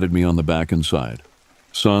 patted me on the back and sighed.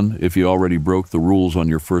 Son, if you already broke the rules on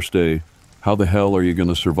your first day, how the hell are you going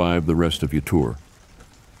to survive the rest of your tour?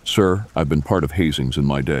 Sir, I've been part of hazings in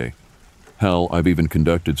my day. Hell, I've even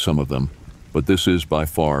conducted some of them, but this is by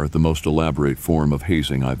far the most elaborate form of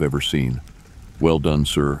hazing I've ever seen. Well done,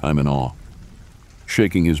 sir, I'm in awe.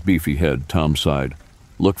 Shaking his beefy head, Tom sighed.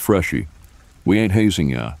 Look, Freshie, we ain't hazing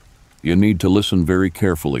ya. You need to listen very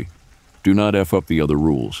carefully. Do not F up the other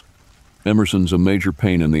rules. Emerson's a major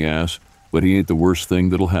pain in the ass, but he ain't the worst thing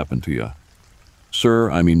that'll happen to ya.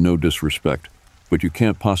 Sir, I mean no disrespect, but you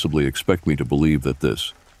can't possibly expect me to believe that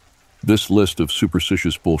this list of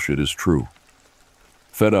superstitious bullshit is true.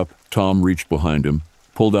 Fed up, Tom reached behind him,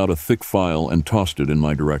 pulled out a thick file and tossed it in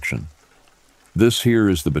my direction. This here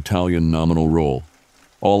is the battalion nominal roll.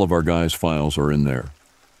 All of our guys' files are in there.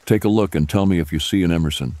 Take a look and tell me if you see an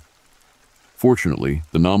Emerson. Fortunately,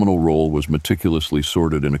 the nominal roll was meticulously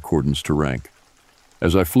sorted in accordance to rank.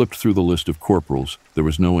 As I flipped through the list of corporals, there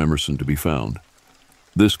was no Emerson to be found.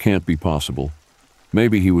 This can't be possible.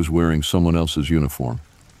 Maybe he was wearing someone else's uniform.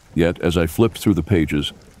 Yet, as I flipped through the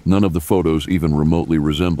pages, none of the photos even remotely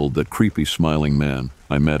resembled that creepy smiling man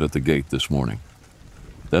I met at the gate this morning.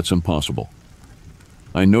 That's impossible.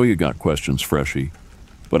 I know you got questions, Freshie,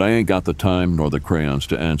 but I ain't got the time nor the crayons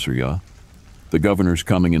to answer ya. The governor's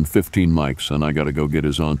coming in 15 mics and I gotta go get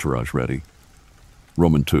his entourage ready.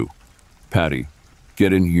 Roman 2. Patty,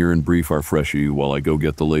 get in here and brief our Freshie while I go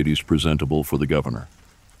get the ladies presentable for the governor.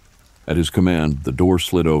 At his command, the door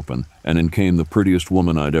slid open, and in came the prettiest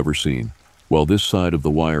woman I'd ever seen. Well, this side of the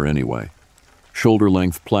wire anyway.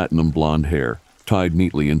 Shoulder-length platinum blonde hair, tied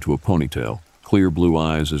neatly into a ponytail, clear blue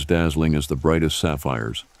eyes as dazzling as the brightest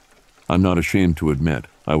sapphires. I'm not ashamed to admit,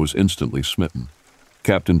 I was instantly smitten.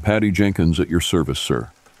 Captain Patty Jenkins at your service, sir.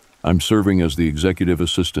 I'm serving as the executive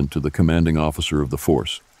assistant to the commanding officer of the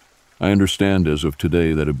force. I understand as of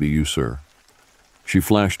today that it'd be you, sir. She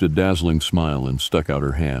flashed a dazzling smile and stuck out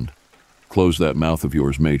her hand. Close that mouth of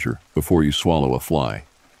yours, Major, before you swallow a fly.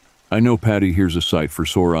 I know Patty here's a sight for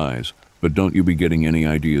sore eyes, but don't you be getting any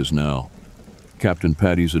ideas now. Captain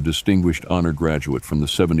Patty's a distinguished honor graduate from the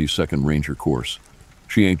 72nd Ranger course.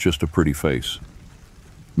 She ain't just a pretty face.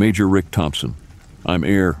 Major Rick Thompson. I'm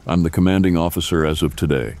the commanding officer as of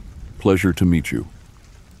today. Pleasure to meet you.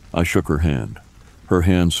 I shook her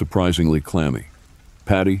hand surprisingly clammy.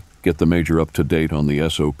 Patty, get the Major up to date on the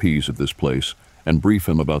SOPs of this place and brief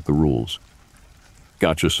him about the rules.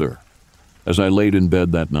 Gotcha, sir. As I laid in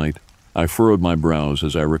bed that night, I furrowed my brows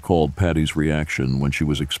as I recalled Patty's reaction when she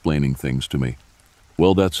was explaining things to me.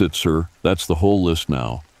 Well, that's it, sir. That's the whole list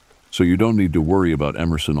now. So you don't need to worry about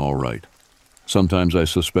Emerson, all right. Sometimes I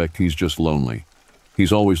suspect he's just lonely.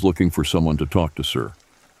 He's always looking for someone to talk to, sir.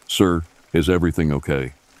 Sir, is everything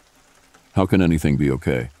okay? How can anything be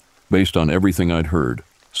okay? Based on everything I'd heard,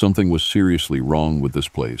 something was seriously wrong with this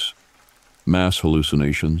place. Mass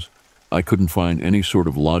hallucinations. I couldn't find any sort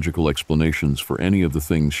of logical explanations for any of the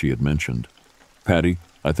things she had mentioned. Patty,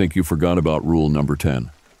 I think you forgot about rule number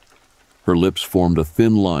 10. Her lips formed a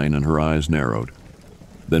thin line and her eyes narrowed.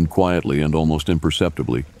 Then quietly and almost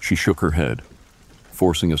imperceptibly, she shook her head.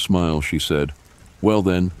 Forcing a smile, she said, Well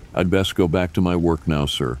then, I'd best go back to my work now,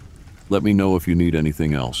 sir. Let me know if you need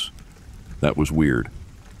anything else. That was weird.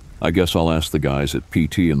 I guess I'll ask the guys at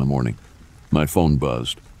PT in the morning. My phone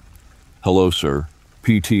buzzed. Hello, sir.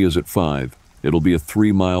 PT is at 5. It'll be a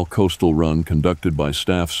 3-mile coastal run conducted by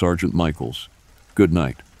Staff Sergeant Michaels. Good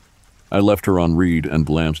night. I left her on read and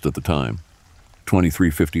glanced at the time.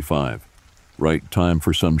 23:55. Right time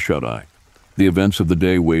for some shut-eye. The events of the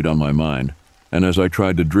day weighed on my mind, and as I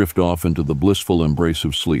tried to drift off into the blissful embrace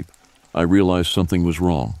of sleep, I realized something was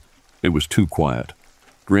wrong. It was too quiet.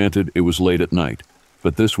 Granted, it was late at night,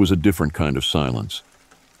 but this was a different kind of silence.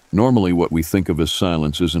 Normally, what we think of as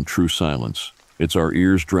silence isn't true silence. It's our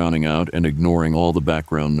ears drowning out and ignoring all the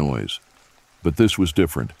background noise. But this was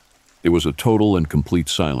different. It was a total and complete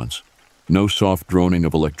silence. No soft droning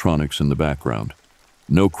of electronics in the background.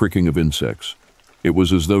 No cricking of insects. It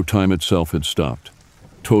was as though time itself had stopped.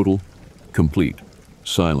 Total, complete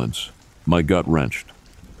silence. My gut wrenched.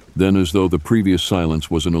 Then, as though the previous silence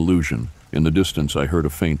was an illusion, in the distance I heard a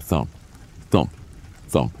faint thump. Thump,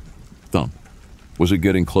 thump, thump. Was it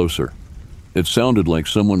getting closer? It sounded like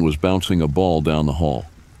someone was bouncing a ball down the hall.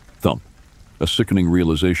 Thump. A sickening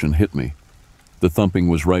realization hit me. The thumping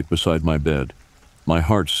was right beside my bed. My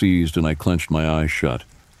heart seized and I clenched my eyes shut.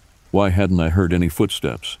 Why hadn't I heard any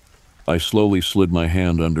footsteps? I slowly slid my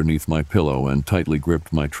hand underneath my pillow and tightly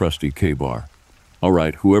gripped my trusty K-bar. All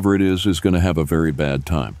right, whoever it is going to have a very bad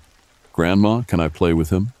time. Grandma, can I play with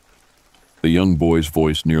him? The young boy's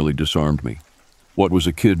voice nearly disarmed me. What was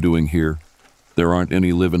a kid doing here? There aren't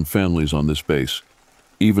any living families on this base.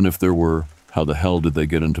 Even if there were, how the hell did they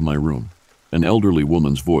get into my room? An elderly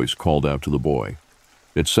woman's voice called out to the boy.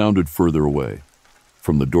 It sounded further away.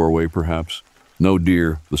 From the doorway, perhaps? No,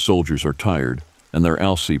 dear, the soldiers are tired, and they're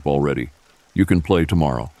asleep already. You can play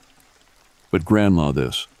tomorrow. But Grandma,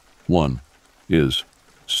 this one is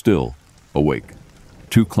still awake.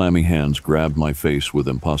 Two clammy hands grabbed my face with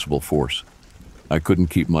impossible force. I couldn't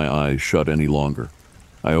keep my eyes shut any longer.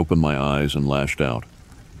 I opened my eyes and lashed out,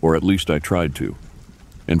 or at least I tried to.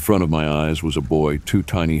 In front of my eyes was a boy, two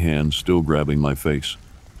tiny hands still grabbing my face.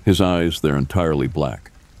 His eyes, they're entirely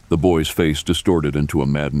black. The boy's face distorted into a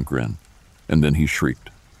maddened grin. And then he shrieked.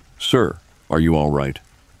 Sir, are you all right?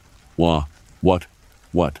 What?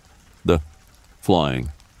 The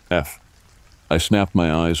flying F. I snapped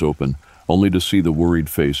my eyes open, only to see the worried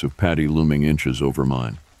face of Patty looming inches over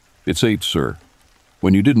mine. It's 8, sir.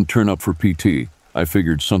 When you didn't turn up for PT, I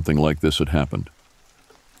figured something like this had happened.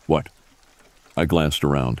 What? I glanced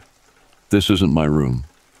around. This isn't my room.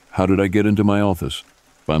 How did I get into my office?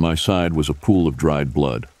 By my side was a pool of dried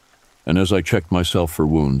blood, and as I checked myself for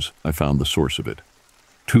wounds, I found the source of it.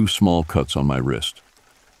 2 small cuts on my wrist.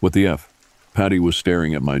 What the F? Patty was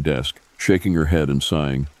staring at my desk, shaking her head and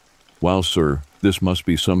sighing. Wow, sir, this must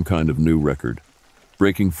be some kind of new record.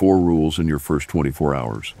 Breaking 4 rules in your first 24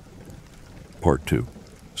 hours. Part 2.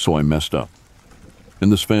 So I messed up. In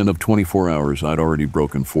the span of 24 hours, I'd already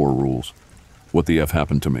broken 4 rules. What the F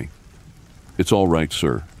happened to me? It's all right,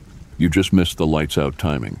 sir. You just missed the lights out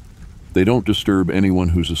timing. They don't disturb anyone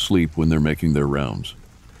who's asleep when they're making their rounds.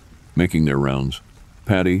 Making their rounds?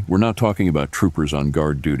 Patty, we're not talking about troopers on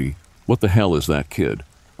guard duty. What the hell is that, kid?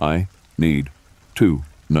 I need to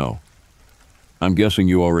know. I'm guessing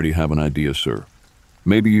you already have an idea, sir.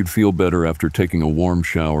 Maybe you'd feel better after taking a warm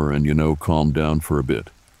shower and, calm down for a bit.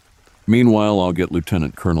 Meanwhile, I'll get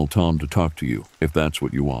Lieutenant Colonel Tom to talk to you, if that's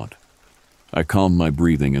what you want. I calmed my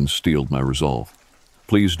breathing and steeled my resolve.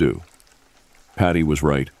 Please do. Patty was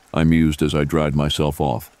right, I mused as I dried myself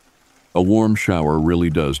off. A warm shower really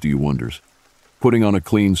does do you wonders. Putting on a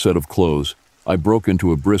clean set of clothes, I broke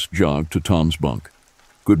into a brisk jog to Tom's bunk.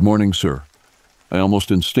 Good morning, sir. I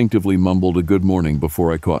almost instinctively mumbled a good morning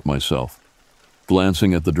before I caught myself.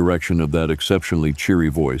 Glancing at the direction of that exceptionally cheery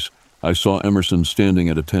voice, I saw Emerson standing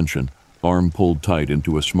at attention, arm pulled tight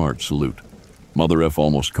into a smart salute. Mother F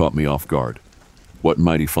almost caught me off guard. What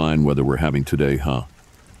mighty fine weather we're having today, huh?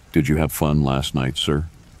 Did you have fun last night, sir?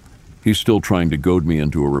 He's still trying to goad me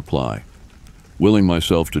into a reply. Willing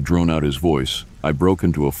myself to drone out his voice, I broke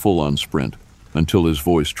into a full-on sprint until his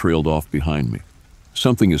voice trailed off behind me.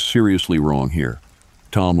 Something is seriously wrong here.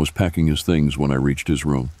 Tom was packing his things when I reached his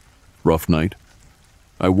room. Rough night?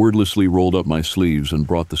 I wordlessly rolled up my sleeves and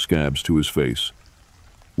brought the scabs to his face.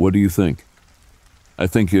 What do you think? I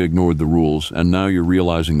think you ignored the rules, and now you're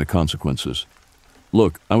realizing the consequences.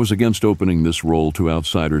 Look, I was against opening this roll to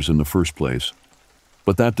outsiders in the first place,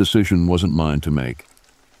 but that decision wasn't mine to make.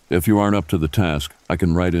 If you aren't up to the task, I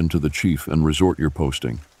can write into the chief and resort your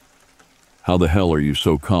posting. How the hell are you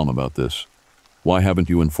so calm about this? Why haven't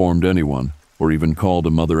you informed anyone, or even called a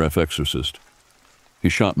Mother F exorcist? He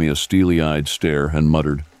shot me a steely-eyed stare and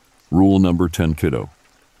muttered, Rule number 10, kiddo.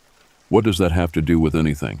 What does that have to do with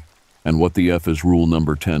anything? And what the F is rule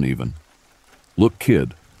number 10 even? Look,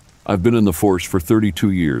 kid, I've been in the force for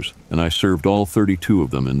 32 years, and I served all 32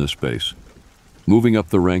 of them in this base. Moving up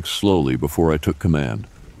the ranks slowly before I took command.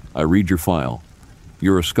 I read your file.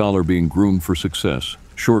 You're a scholar being groomed for success,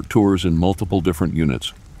 short tours in multiple different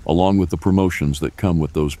units, along with the promotions that come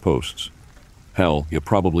with those posts. Hell, you're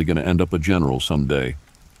probably going to end up a general someday.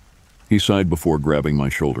 He sighed before grabbing my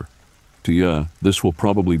shoulder. To ya, this will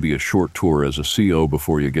probably be a short tour as a CO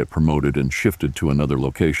before you get promoted and shifted to another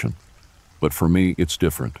location. But for me, it's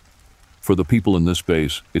different. For the people in this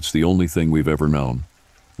base, it's the only thing we've ever known.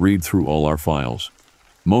 Read through all our files.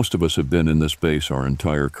 Most of us have been in this base our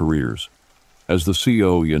entire careers. As the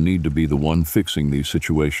CO, you need to be the one fixing these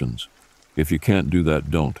situations. If you can't do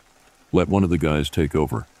that, don't. Let one of the guys take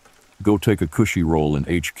over. Go take a cushy role in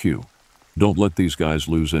HQ. Don't let these guys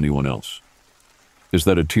lose anyone else. Is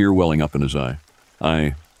that a tear welling up in his eye?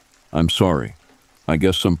 I'm sorry. I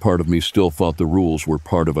guess some part of me still thought the rules were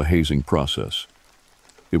part of a hazing process.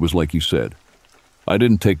 It was like you said. I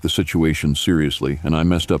didn't take the situation seriously, and I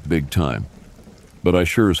messed up big time. But I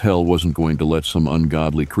sure as hell wasn't going to let some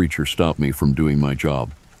ungodly creature stop me from doing my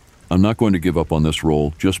job. I'm not going to give up on this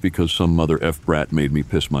role just because some Mother F brat made me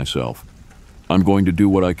piss myself. I'm going to do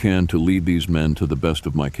what I can to lead these men to the best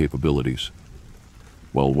of my capabilities.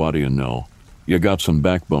 Well, what do you know? You got some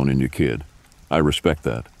backbone in you, kid. I respect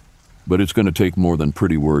that. But it's going to take more than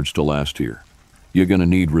pretty words to last here. You're going to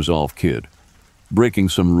need resolve, kid. Breaking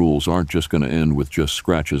some rules aren't just going to end with just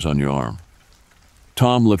scratches on your arm.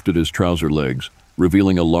 Tom lifted his trouser legs,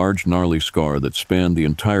 revealing a large gnarly scar that spanned the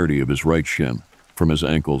entirety of his right shin, from his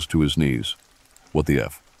ankles to his knees. What the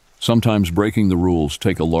F? Sometimes breaking the rules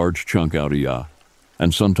take a large chunk out of ya,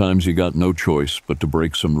 and sometimes you got no choice but to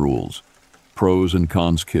break some rules. Pros and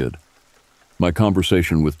cons, kid. My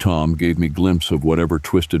conversation with Tom gave me a glimpse of whatever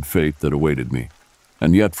twisted fate that awaited me,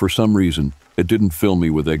 and yet for some reason it didn't fill me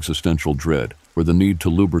with existential dread or the need to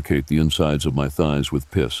lubricate the insides of my thighs with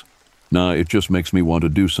piss. Nah, it just makes me want to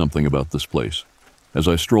do something about this place. As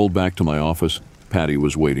I strolled back to my office, Patty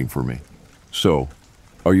was waiting for me. So,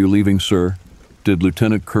 are you leaving, sir? Did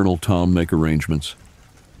Lieutenant Colonel Tom make arrangements?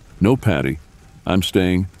 No, Patty. I'm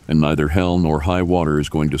staying, and neither hell nor high water is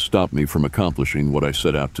going to stop me from accomplishing what I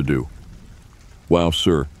set out to do. Wow,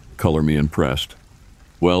 sir, color me impressed.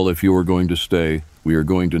 Well, if you are going to stay, we are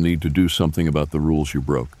going to need to do something about the rules you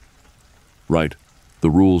broke. Right, the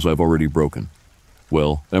rules I've already broken.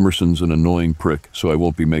 Well, Emerson's an annoying prick, so I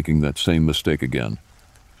won't be making that same mistake again.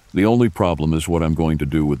 The only problem is what I'm going to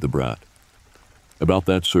do with the brat. About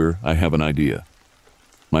that, sir, I have an idea.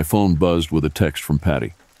 My phone buzzed with a text from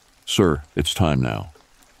Patty. Sir, it's time now.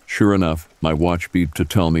 Sure enough, my watch beeped to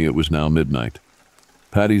tell me it was now midnight.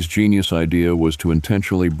 Patty's genius idea was to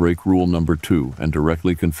intentionally break rule number 2 and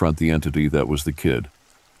directly confront the entity that was the kid.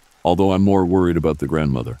 Although I'm more worried about the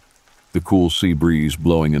grandmother. The cool sea breeze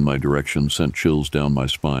blowing in my direction sent chills down my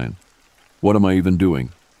spine. What am I even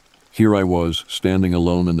doing? Here I was, standing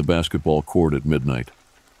alone in the basketball court at midnight.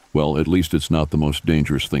 Well, at least it's not the most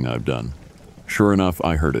dangerous thing I've done. Sure enough,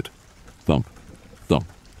 I heard it. Thump, thump,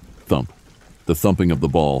 thump. The thumping of the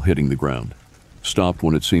ball hitting the ground. Stopped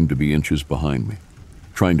when it seemed to be inches behind me.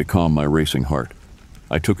 Trying to calm my racing heart.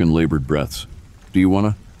 I took in labored breaths. Do you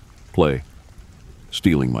wanna play?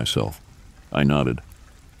 Steeling myself. I nodded.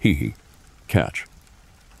 Hee hee. Catch.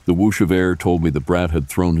 The whoosh of air told me the brat had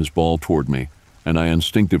thrown his ball toward me, and I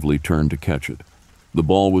instinctively turned to catch it. The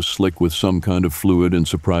ball was slick with some kind of fluid and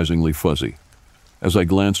surprisingly fuzzy. As I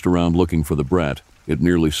glanced around looking for the brat, it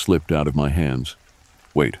nearly slipped out of my hands.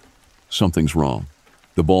 Wait, something's wrong.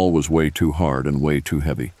 The ball was way too hard and way too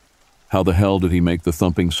heavy. How the hell did he make the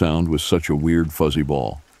thumping sound with such a weird fuzzy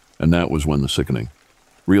ball? And that was when the sickening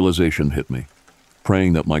realization hit me.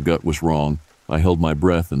 Praying that my gut was wrong, I held my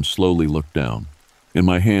breath and slowly looked down. In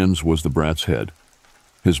my hands was the brat's head.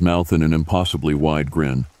 His mouth in an impossibly wide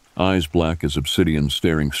grin, eyes black as obsidian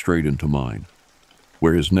staring straight into mine.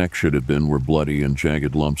 Where his neck should have been were bloody and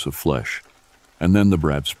jagged lumps of flesh. And then the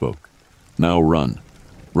brat spoke. Now run.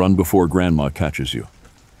 Run before Grandma catches you.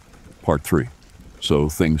 Part 3. So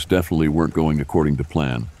things definitely weren't going according to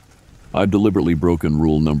plan. I'd deliberately broken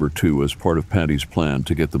rule number 2 as part of Patty's plan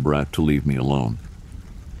to get the brat to leave me alone.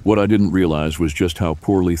 What I didn't realize was just how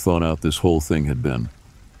poorly thought out this whole thing had been.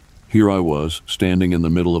 Here I was, standing in the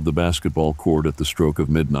middle of the basketball court at the stroke of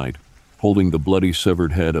midnight, holding the bloody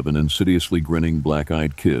severed head of an insidiously grinning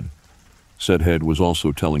black-eyed kid. Said head was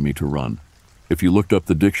also telling me to run. If you looked up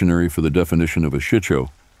the dictionary for the definition of a shitshow,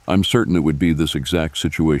 I'm certain it would be this exact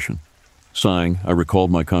situation. Sighing, I recalled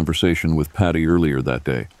my conversation with Patty earlier that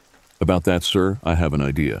day. About that, sir, I have an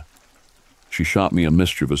idea. She shot me a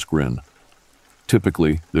mischievous grin.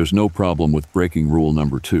 Typically, there's no problem with breaking rule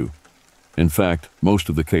number 2. In fact, most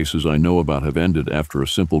of the cases I know about have ended after a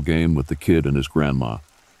simple game with the kid and his grandma.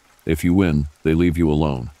 If you win, they leave you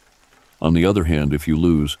alone. On the other hand, if you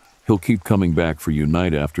lose, he'll keep coming back for you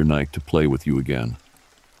night after night to play with you again.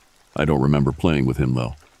 I don't remember playing with him,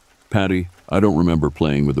 though. Patty, I don't remember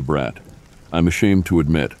playing with the brat. I'm ashamed to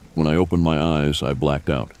admit, when I opened my eyes, I blacked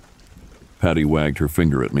out. Patty wagged her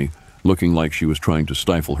finger at me, looking like she was trying to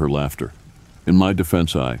stifle her laughter. In my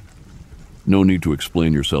defense, No need to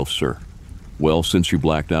explain yourself, sir. Well, since you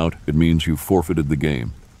blacked out, it means you forfeited the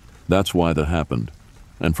game. That's why that happened.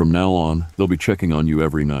 And from now on, they'll be checking on you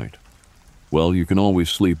every night. Well, you can always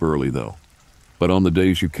sleep early, though. But on the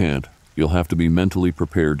days you can't, you'll have to be mentally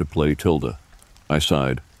prepared to play Tilda. I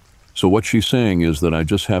sighed. So what she's saying is that I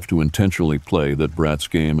just have to intentionally play that brat's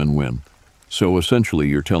game and win. So essentially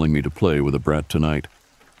you're telling me to play with a brat tonight.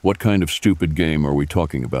 What kind of stupid game are we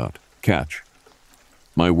talking about? Catch.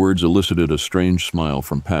 My words elicited a strange smile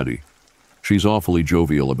from Patty. She's awfully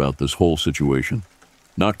jovial about this whole situation.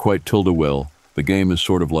 Not quite Tilda well, the game is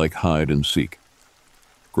sort of like hide and seek.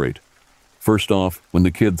 Great. First off, when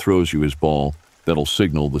the kid throws you his ball, that'll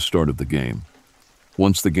signal the start of the game.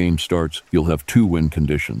 Once the game starts, you'll have 2 win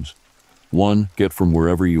conditions. 1, get from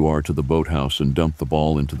wherever you are to the boathouse and dump the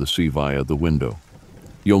ball into the sea via the window.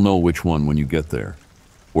 You'll know which one when you get there.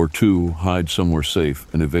 Or 2, hide somewhere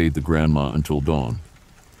safe and evade the grandma until dawn.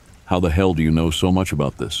 How the hell do you know so much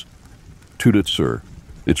about this? Toot it, sir.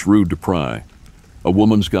 It's rude to pry. A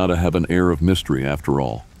woman's gotta have an air of mystery after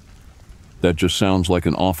all. That just sounds like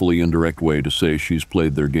an awfully indirect way to say she's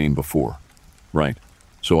played their game before. Right.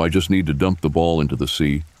 So I just need to dump the ball into the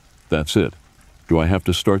sea. That's it. Do I have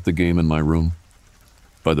to start the game in my room?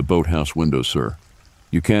 By the boathouse window, sir.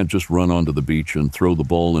 You can't just run onto the beach and throw the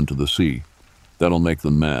ball into the sea. That'll make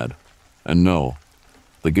them mad. And no,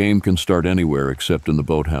 the game can start anywhere except in the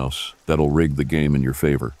boathouse. That'll rig the game in your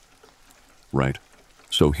favor. Right.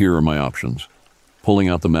 So here are my options. Pulling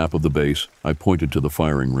out the map of the base, I pointed to the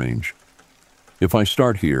firing range. If I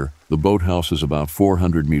start here, the boathouse is about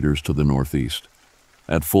 400 meters to the northeast.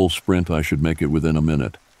 At full sprint, I should make it within a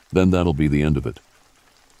minute. Then that'll be the end of it.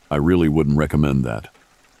 I really wouldn't recommend that.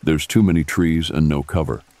 There's too many trees and no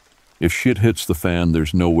cover. If shit hits the fan,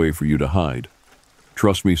 there's no way for you to hide.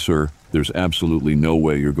 Trust me, sir, there's absolutely no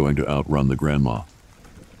way you're going to outrun the grandma.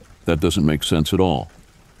 That doesn't make sense at all.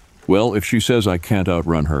 Well, if she says I can't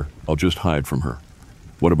outrun her, I'll just hide from her.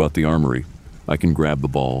 What about the armory? I can grab the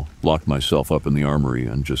ball, lock myself up in the armory,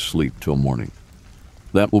 and just sleep till morning.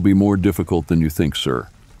 That will be more difficult than you think, sir.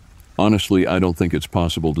 Honestly, I don't think it's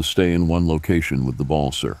possible to stay in one location with the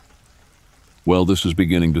ball, sir. Well, this is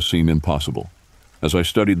beginning to seem impossible. As I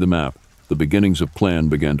studied the map, the beginnings of plan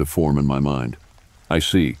began to form in my mind. I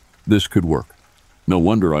see. This could work. No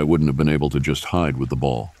wonder I wouldn't have been able to just hide with the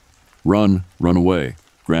ball. Run away.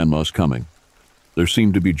 Grandma's coming. There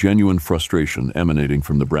seemed to be genuine frustration emanating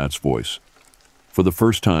from the brat's voice. For the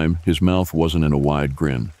first time, his mouth wasn't in a wide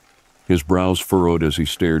grin. His brows furrowed as he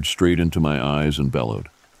stared straight into my eyes and bellowed.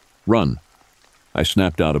 Run! I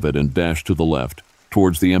snapped out of it and dashed to the left,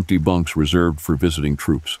 towards the empty bunks reserved for visiting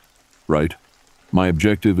troops. Right? My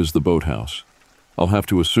objective is the boathouse. I'll have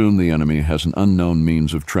to assume the enemy has an unknown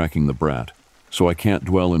means of tracking the brat, so I can't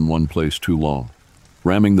dwell in one place too long.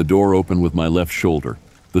 Ramming the door open with my left shoulder,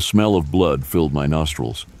 the smell of blood filled my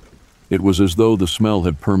nostrils. It was as though the smell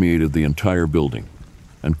had permeated the entire building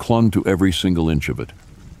and clung to every single inch of it.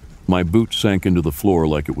 My boot sank into the floor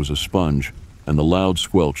like it was a sponge, and the loud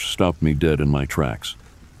squelch stopped me dead in my tracks.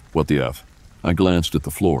 What the F? I glanced at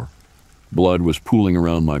the floor. Blood was pooling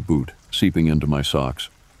around my boot, seeping into my socks.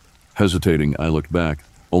 Hesitating, I looked back,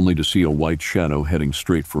 only to see a white shadow heading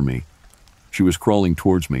straight for me. She was crawling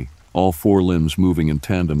towards me, all four limbs moving in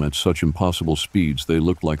tandem at such impossible speeds they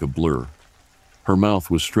looked like a blur. Her mouth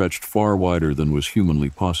was stretched far wider than was humanly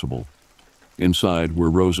possible. Inside were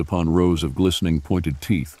rows upon rows of glistening pointed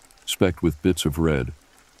teeth, specked with bits of red.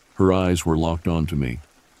 Her eyes were locked onto me,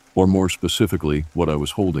 or more specifically, what I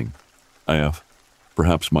was holding.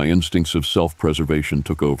 Perhaps my instincts of self-preservation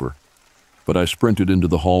took over. But I sprinted into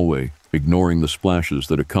the hallway, ignoring the splashes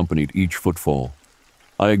that accompanied each footfall.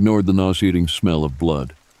 I ignored the nauseating smell of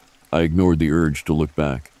blood. I ignored the urge to look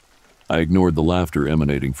back. I ignored the laughter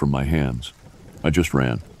emanating from my hands. I just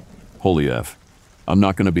ran. Holy F. I'm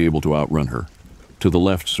not going to be able to outrun her. To the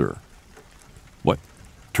left, sir. What?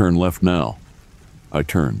 Turn left now. I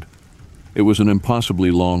turned. It was an impossibly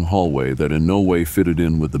long hallway that in no way fitted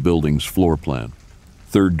in with the building's floor plan.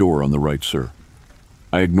 Third door on the right, sir.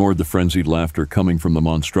 I ignored the frenzied laughter coming from the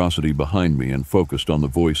monstrosity behind me and focused on the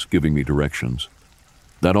voice giving me directions.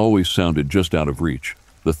 That always sounded just out of reach.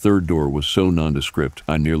 The third door was so nondescript,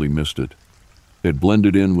 I nearly missed it. It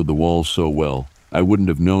blended in with the walls so well, I wouldn't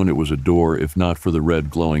have known it was a door if not for the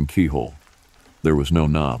red glowing keyhole. There was no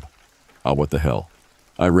knob. Ah, what the hell.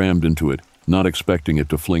 I rammed into it, not expecting it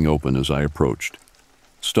to fling open as I approached.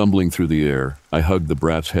 Stumbling through the air, I hugged the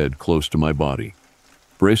brat's head close to my body.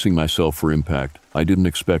 Bracing myself for impact, I didn't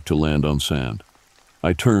expect to land on sand.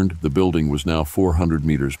 I turned, the building was now 400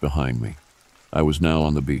 meters behind me. I was now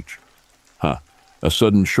on the beach. A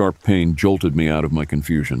sudden sharp pain jolted me out of my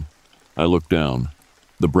confusion. I looked down.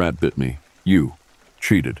 The brat bit me. You.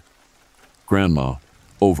 Cheated. Grandma.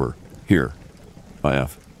 Over. Here.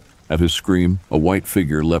 At his scream, a white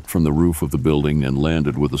figure leapt from the roof of the building and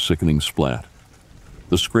landed with a sickening splat.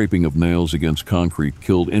 The scraping of nails against concrete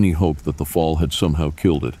killed any hope that the fall had somehow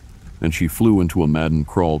killed it, and she flew into a maddened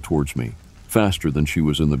crawl towards me, faster than she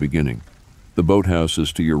was in the beginning. The boathouse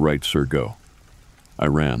is to your right, sir, go. I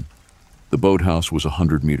ran. The boathouse was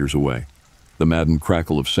 100 meters away. The maddened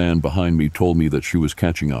crackle of sand behind me told me that she was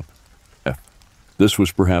catching up. This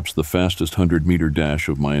was perhaps the fastest 100-meter dash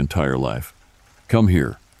of my entire life. Come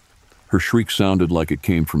here. Her shriek sounded like it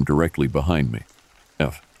came from directly behind me.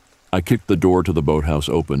 I kicked the door to the boathouse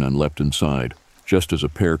open and leapt inside, just as a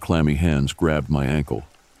pair of clammy hands grabbed my ankle.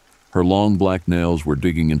 Her long black nails were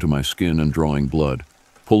digging into my skin and drawing blood,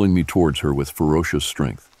 pulling me towards her with ferocious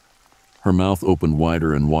strength. Her mouth opened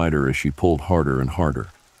wider and wider as she pulled harder and harder.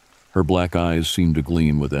 Her black eyes seemed to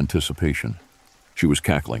gleam with anticipation. She was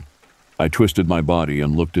cackling. I twisted my body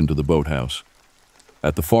and looked into the boathouse.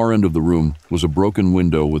 At the far end of the room was a broken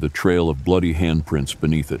window with a trail of bloody handprints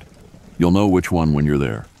beneath it. You'll know which one when you're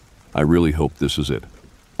there. I really hope this is it.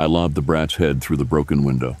 I lobbed the brat's head through the broken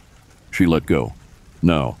window. She let go.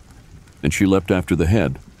 No. And she leapt after the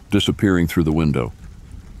head, disappearing through the window.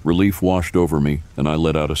 Relief washed over me, and I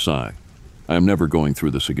let out a sigh. I am never going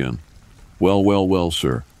through this again. Well,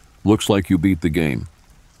 sir. Looks like you beat the game.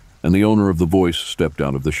 And the owner of the voice stepped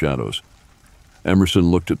out of the shadows. Emerson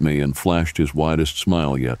looked at me and flashed his widest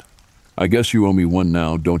smile yet. I guess you owe me one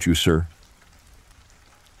now, don't you, sir?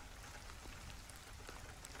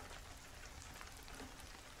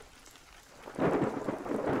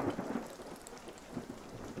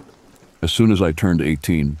 As soon as I turned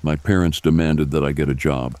 18, my parents demanded that I get a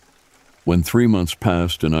job. When 3 months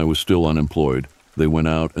passed and I was still unemployed, they went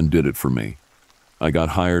out and did it for me. I got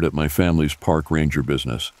hired at my family's park ranger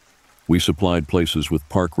business. We supplied places with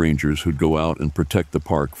park rangers who'd go out and protect the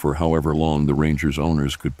park for however long the rangers'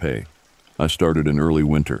 owners could pay. I started in early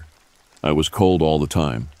winter. I was cold all the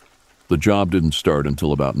time. The job didn't start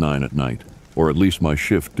until about 9 at night, or at least my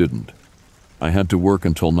shift didn't. I had to work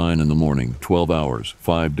until 9 in the morning, 12 hours,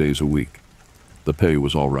 5 days a week. The pay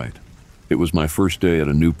was all right. It was my first day at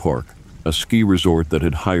a new park, a ski resort that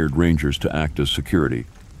had hired rangers to act as security.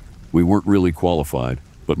 We weren't really qualified,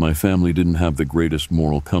 but my family didn't have the greatest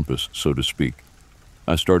moral compass, so to speak.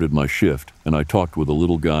 I started my shift, and I talked with a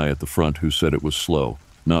little guy at the front who said it was slow,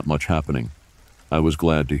 not much happening. I was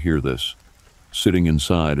glad to hear this. Sitting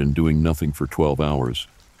inside and doing nothing for 12 hours.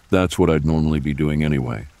 That's what I'd normally be doing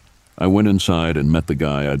anyway. I went inside and met the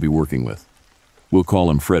guy I'd be working with. We'll call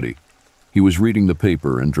him Freddie. He was reading the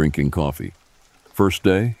paper and drinking coffee. "First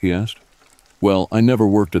day?" he asked. "Well, I never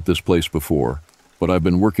worked at this place before, but I've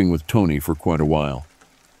been working with Tony for quite a while.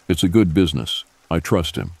 It's a good business. I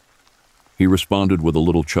trust him." He responded with a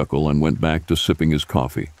little chuckle and went back to sipping his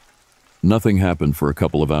coffee. Nothing happened for a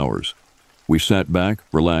couple of hours. We sat back,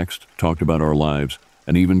 relaxed, talked about our lives,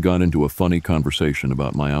 and even got into a funny conversation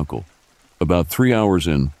about my uncle. About 3 hours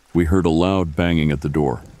in, we heard a loud banging at the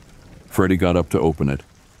door. Freddie got up to open it,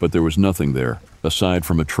 but there was nothing there, aside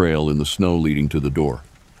from a trail in the snow leading to the door.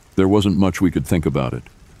 There wasn't much we could think about it.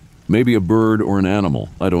 "Maybe a bird or an animal,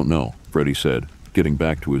 I don't know," Freddie said, getting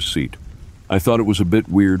back to his seat. I thought it was a bit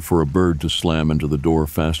weird for a bird to slam into the door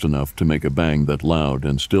fast enough to make a bang that loud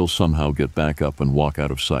and still somehow get back up and walk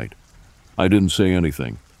out of sight. I didn't say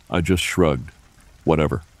anything. I just shrugged.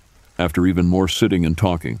 Whatever. After even more sitting and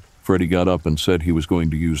talking, Freddie got up and said he was going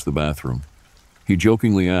to use the bathroom. He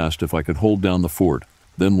jokingly asked if I could hold down the fort,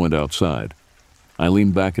 then went outside. I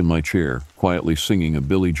leaned back in my chair, quietly singing a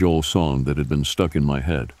Billy Joel song that had been stuck in my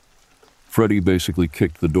head. Freddie basically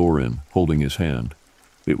kicked the door in, holding his hand.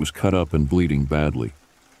 It was cut up and bleeding badly.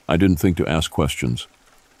 I didn't think to ask questions.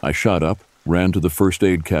 I shot up, ran to the first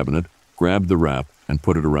aid cabinet, grabbed the wrap, and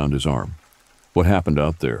put it around his arm. "What happened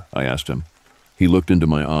out there?" I asked him. He looked into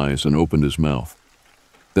my eyes and opened his mouth.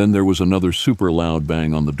 Then there was another super loud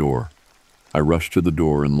bang on the door. I rushed to the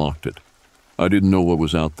door and locked it. I didn't know what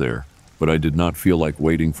was out there, but I did not feel like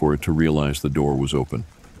waiting for it to realize the door was open.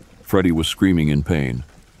 Freddie was screaming in pain.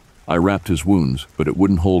 I wrapped his wounds, but it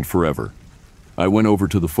wouldn't hold forever. I went over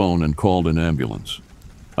to the phone and called an ambulance.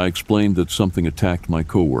 I explained that something attacked my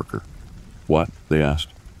coworker. "What?" they asked.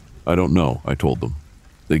 "I don't know," I told them.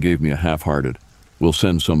 They gave me a half-hearted, "We'll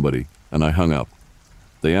send somebody," and I hung up.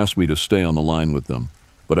 They asked me to stay on the line with them,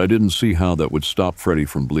 but I didn't see how that would stop Freddie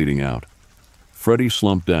from bleeding out. Freddie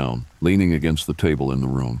slumped down, leaning against the table in the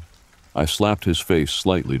room. I slapped his face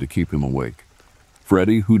slightly to keep him awake.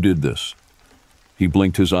 "Freddie, who did this?" He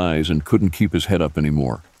blinked his eyes and couldn't keep his head up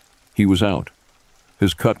anymore. He was out.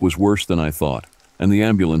 His cut was worse than I thought, and the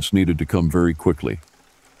ambulance needed to come very quickly.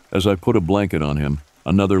 As I put a blanket on him,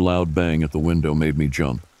 another loud bang at the window made me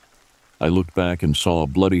jump. I looked back and saw a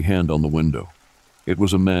bloody hand on the window. It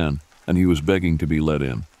was a man, and he was begging to be let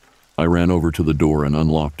in. I ran over to the door and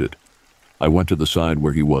unlocked it. I went to the side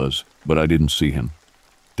where he was, but I didn't see him.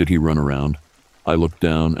 Did he run around? I looked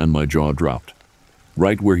down and my jaw dropped.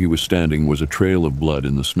 Right where he was standing was a trail of blood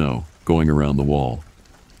in the snow, going around the wall.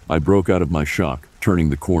 I broke out of my shock, turning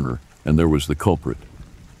the corner, and there was the culprit.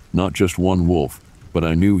 Not just one wolf, but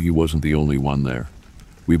I knew he wasn't the only one there.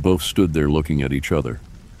 We both stood there looking at each other.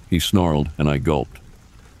 He snarled, and I gulped.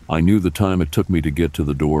 I knew the time it took me to get to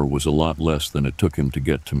the door was a lot less than it took him to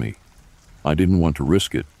get to me. I didn't want to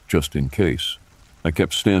risk it, just in case. I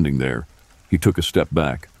kept standing there. He took a step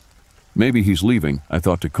back. Maybe he's leaving, I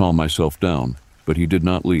thought to calm myself down, but he did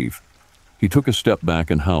not leave. He took a step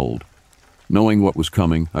back and howled. Knowing what was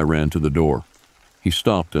coming, I ran to the door. He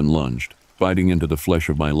stopped and lunged, biting into the flesh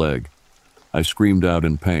of my leg. I screamed out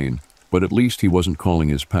in pain, but at least he wasn't calling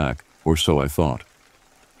his pack, or so I thought.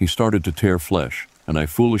 He started to tear flesh, and I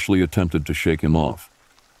foolishly attempted to shake him off.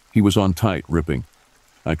 He was on tight, ripping.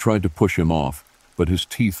 I tried to push him off, but his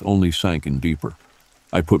teeth only sank in deeper.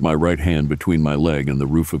 I put my right hand between my leg and the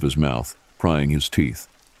roof of his mouth, prying his teeth.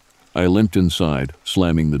 I limped inside,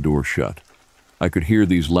 slamming the door shut. I could hear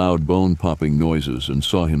these loud bone-popping noises and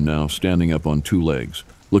saw him now standing up on 2 legs,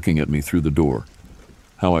 looking at me through the door.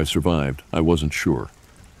 How I survived, I wasn't sure.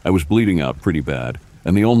 I was bleeding out pretty bad,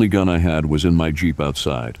 and the only gun I had was in my Jeep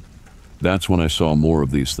outside. That's when I saw more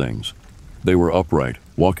of these things. They were upright,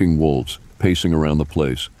 walking wolves, pacing around the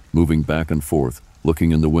place, moving back and forth,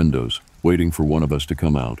 looking in the windows, waiting for one of us to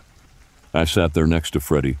come out. I sat there next to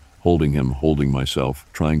Freddie, holding him, holding myself,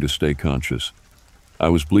 trying to stay conscious. I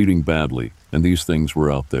was bleeding badly, and these things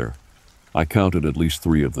were out there. I counted at least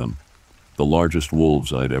 3 of them, the largest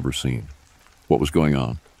wolves I'd ever seen. What was going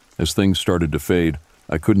on? As things started to fade,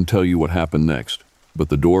 I couldn't tell you what happened next, but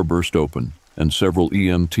the door burst open, and several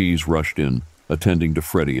EMTs rushed in, attending to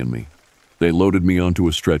Freddie and me. They loaded me onto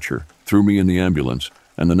a stretcher, threw me in the ambulance,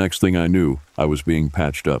 and the next thing I knew, I was being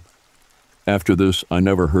patched up. After this, I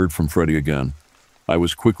never heard from Freddie again. I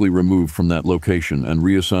was quickly removed from that location and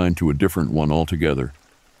reassigned to a different one altogether.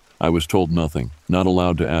 I was told nothing, not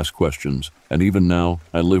allowed to ask questions, and even now,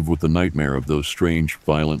 I live with the nightmare of those strange,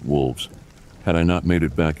 violent wolves. Had I not made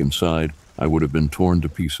it back inside, I would have been torn to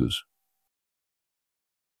pieces.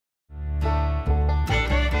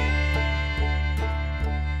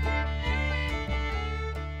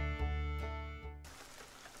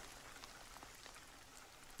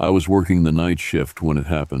 I was working the night shift when it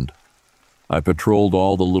happened. I patrolled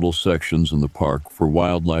all the little sections in the park for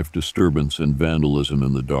wildlife disturbance and vandalism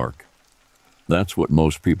in the dark. That's what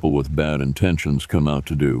most people with bad intentions come out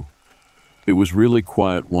to do. It was really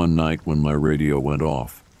quiet one night when my radio went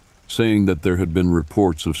off, saying that there had been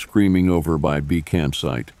reports of screaming over by B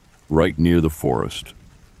campsite, right near the forest.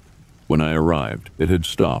 When I arrived, it had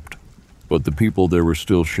stopped, but the people there were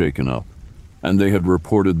still shaken up, and they had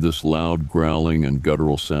reported this loud growling and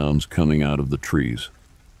guttural sounds coming out of the trees.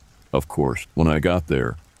 Of course, when I got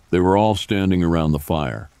there, they were all standing around the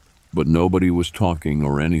fire, but nobody was talking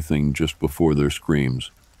or anything just before their screams,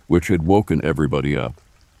 which had woken everybody up.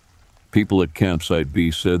 People at Campsite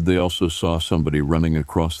B said they also saw somebody running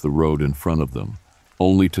across the road in front of them,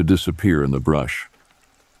 only to disappear in the brush.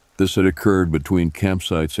 This had occurred between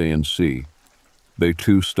campsites A and C. They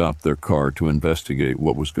too stopped their car to investigate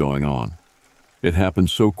what was going on. It happened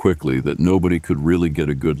so quickly that nobody could really get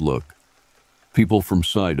a good look. People from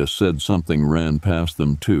Site A said something ran past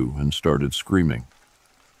them too and started screaming.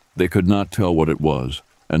 They could not tell what it was,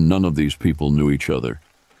 and none of these people knew each other,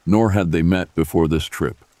 nor had they met before this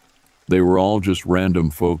trip. They were all just random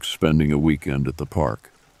folks spending a weekend at the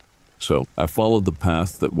park. So I followed the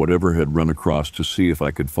path that whatever had run across to see if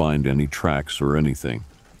I could find any tracks or anything.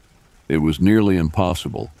 It was nearly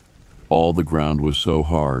impossible. All the ground was so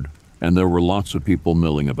hard, and there were lots of people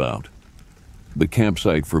milling about. The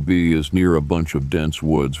campsite for B is near a bunch of dense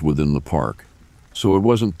woods within the park, so it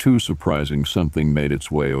wasn't too surprising something made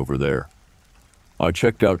its way over there. I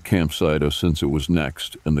checked out Campsite A since it was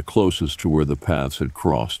next and the closest to where the paths had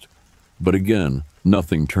crossed, but again,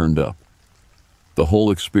 nothing turned up. The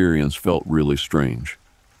whole experience felt really strange.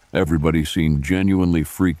 Everybody seemed genuinely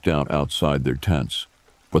freaked out outside their tents,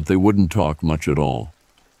 but they wouldn't talk much at all.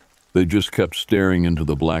 They just kept staring into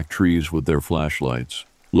the black trees with their flashlights,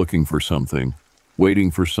 looking for something,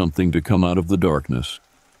 waiting for something to come out of the darkness.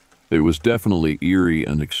 It was definitely eerie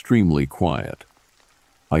and extremely quiet.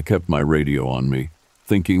 I kept my radio on me,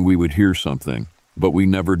 thinking we would hear something, but we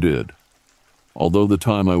never did. Although the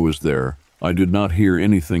time I was there, I did not hear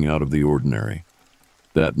anything out of the ordinary.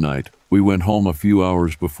 That night, we went home a few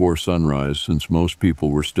hours before sunrise since most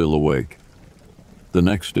people were still awake. The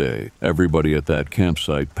next day, everybody at that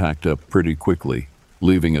campsite packed up pretty quickly,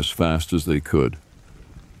 leaving as fast as they could.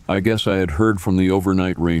 I guess I had heard from the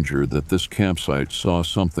overnight ranger that this campsite saw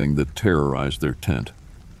something that terrorized their tent.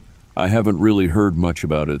 I haven't really heard much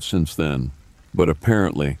about it since then, but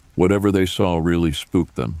apparently, whatever they saw really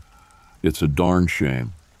spooked them. It's a darn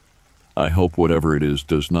shame. I hope whatever it is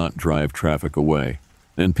does not drive traffic away,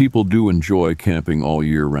 and people do enjoy camping all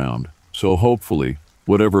year round, so hopefully,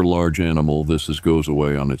 whatever large animal this is goes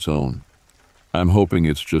away on its own. I'm hoping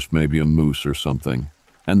it's just maybe a moose or something,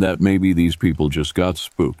 and that maybe these people just got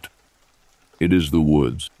spooked. It is the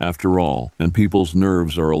woods, after all, and people's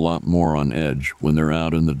nerves are a lot more on edge when they're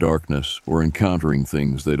out in the darkness or encountering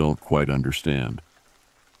things they don't quite understand.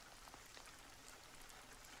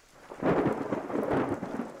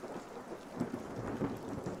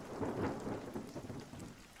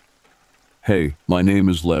 Hey, my name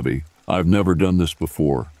is Levy. I've never done this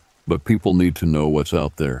before, but people need to know what's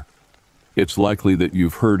out there. It's likely that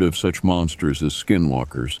you've heard of such monsters as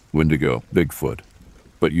skinwalkers, Wendigo, Bigfoot,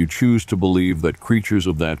 but you choose to believe that creatures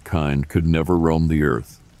of that kind could never roam the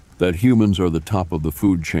earth, that humans are the top of the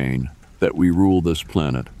food chain, that we rule this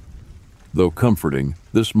planet. Though comforting,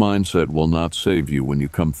 this mindset will not save you when you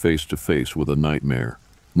come face to face with a nightmare.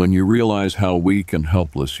 When you realize how weak and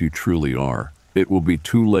helpless you truly are, it will be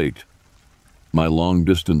too late. My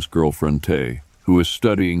long-distance girlfriend Tay, who is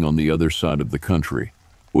studying on the other side of the country,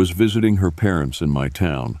 was visiting her parents in my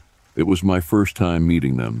town. It was my first time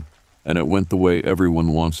meeting them, and it went the way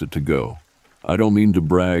everyone wants it to go. I don't mean to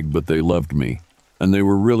brag, but they loved me, and they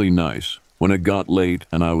were really nice. When it got late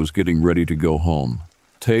and I was getting ready to go home,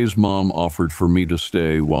 Tay's mom offered for me to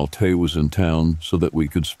stay while Tay was in town so that we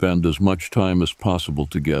could spend as much time as possible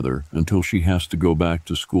together until she has to go back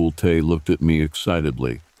to school. Tay looked at me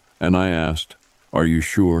excitedly. And I asked, "Are you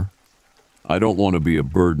sure?" "I don't want to be a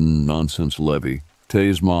burden, nonsense Levy."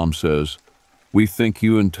 Tay's mom says, "We think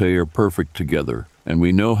you and Tay are perfect together, and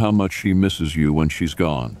we know how much she misses you when she's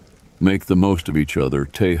gone. Make the most of each other."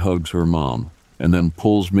 Tay hugs her mom, and then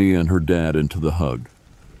pulls me and her dad into the hug.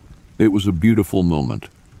 It was a beautiful moment,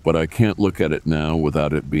 but I can't look at it now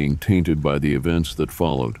without it being tainted by the events that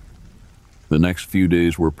followed. The next few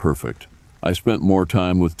days were perfect. I spent more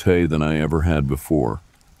time with Tay than I ever had before.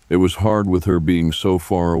 It was hard with her being so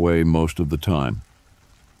far away most of the time.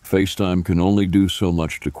 FaceTime can only do so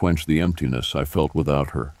much to quench the emptiness I felt without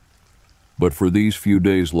her. But for these few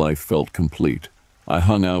days, life felt complete. I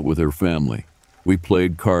hung out with her family. We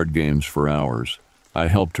played card games for hours. I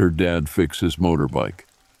helped her dad fix his motorbike.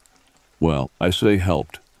 Well, I say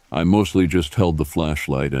helped. I mostly just held the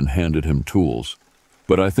flashlight and handed him tools.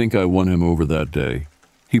 But I think I won him over that day.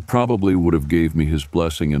 He probably would have gave me his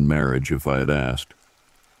blessing in marriage if I had asked.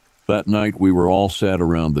 That night we were all sat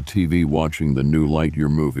around the TV watching the new Lightyear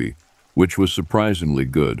movie, which was surprisingly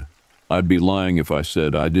good. I'd be lying if I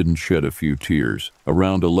said I didn't shed a few tears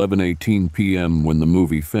around 11:18 p.m. when the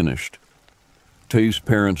movie finished. Tay's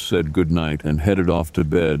parents said goodnight and headed off to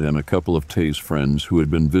bed, and a couple of Tay's friends who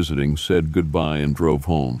had been visiting said goodbye and drove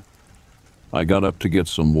home. I got up to get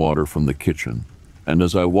some water from the kitchen, and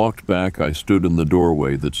as I walked back I stood in the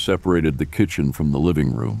doorway that separated the kitchen from the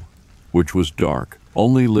living room, which was dark,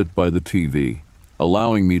 only lit by the TV,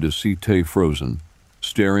 allowing me to see Tay frozen,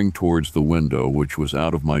 staring towards the window which was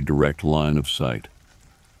out of my direct line of sight.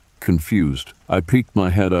 Confused, I peeked my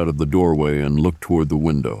head out of the doorway and looked toward the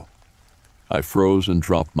window. I froze and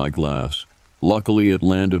dropped my glass. Luckily it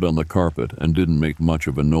landed on the carpet and didn't make much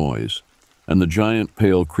of a noise, and the giant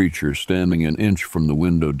pale creature standing an inch from the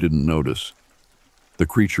window didn't notice. The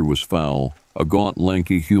creature was foul, a gaunt,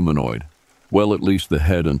 lanky humanoid. Well, at least the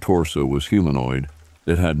head and torso was humanoid.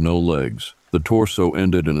 It had no legs. The torso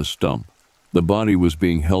ended in a stump. The body was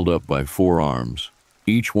being held up by 4 arms,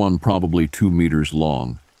 each one probably 2 meters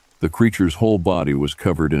long. The creature's whole body was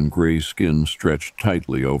covered in gray skin stretched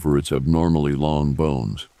tightly over its abnormally long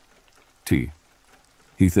bones.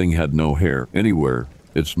 The thing had no hair anywhere.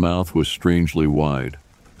 Its mouth was strangely wide,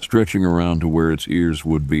 stretching around to where its ears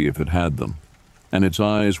would be if it had them, and its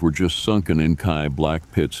eyes were just sunken inky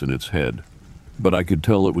black pits in its head. But I could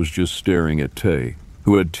tell it was just staring at Tay,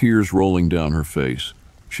 who had tears rolling down her face.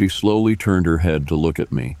 She slowly turned her head to look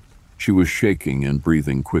at me. She was shaking and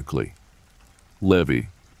breathing quickly. "Levy,"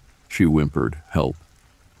 she whimpered, "help."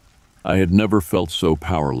 I had never felt so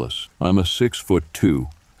powerless. I'm a 6'2",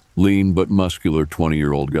 lean but muscular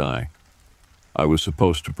 20-year-old guy. I was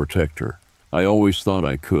supposed to protect her. I always thought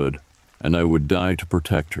I could, and I would die to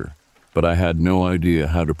protect her, but I had no idea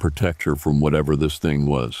how to protect her from whatever this thing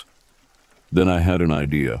was. Then I had an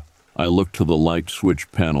idea. I looked to the light switch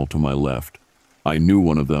panel to my left. I knew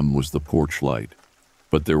one of them was the porch light,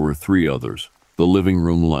 but there were 3 others: the living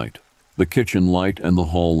room light, the kitchen light, and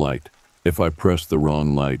the hall light. If I pressed the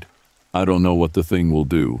wrong light, I don't know what the thing will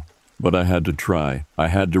do, but I had to try. I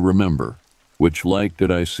had to remember. Which light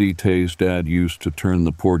did I see Tay's dad used to turn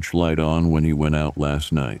the porch light on when he went out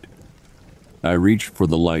last night? I reached for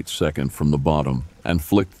the light second from the bottom and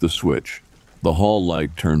flicked the switch. The hall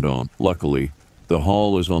light turned on. Luckily, the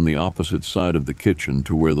hall is on the opposite side of the kitchen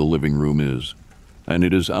to where the living room is, and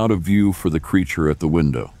it is out of view for the creature at the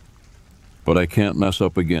window. But I can't mess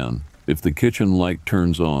up again. If the kitchen light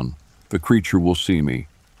turns on, the creature will see me,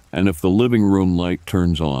 and if the living room light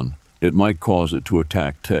turns on, it might cause it to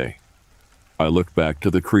attack Tay. I looked back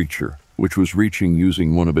to the creature, which was reaching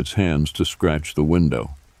using one of its hands to scratch the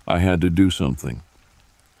window. I had to do something.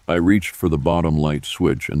 I reached for the bottom light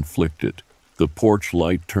switch and flicked it. The porch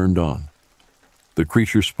light turned on. The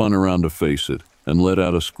creature spun around to face it and let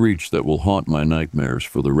out a screech that will haunt my nightmares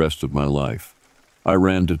for the rest of my life. I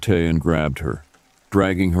ran to Tay and grabbed her,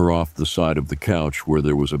 dragging her off the side of the couch where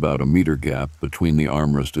there was about a meter gap between the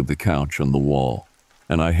armrest of the couch and the wall,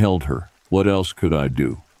 and I held her. What else could I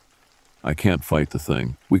do? I can't fight the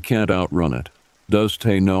thing. We can't outrun it. Does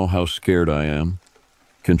Tay know how scared I am?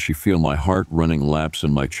 Can she feel my heart running laps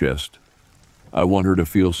in my chest? I want her to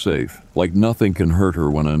feel safe, like nothing can hurt her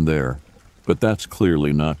when I'm there, but that's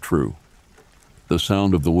clearly not true. The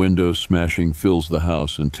sound of the windows smashing fills the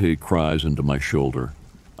house and Tay cries into my shoulder.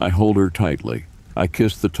 I hold her tightly. I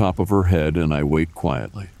kiss the top of her head and I wait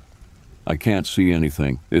quietly. I can't see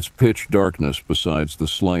anything. It's pitch darkness besides the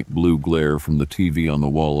slight blue glare from the TV on the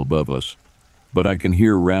wall above us, but I can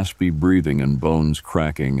hear raspy breathing and bones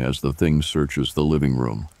cracking as the thing searches the living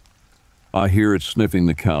room. I hear it sniffing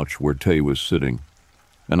the couch where Tay was sitting,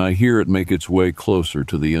 and I hear it make its way closer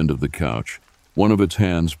to the end of the couch, one of its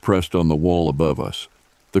hands pressed on the wall above us.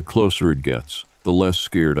 The closer it gets, the less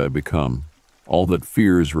scared I become. All that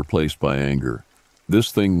fear is replaced by anger.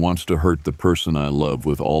 This thing wants to hurt the person I love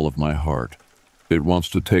with all of my heart. It wants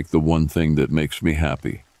to take the one thing that makes me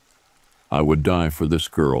happy. I would die for this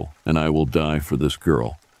girl, and I will die for this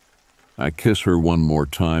girl. I kiss her one more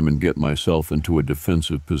time and get myself into a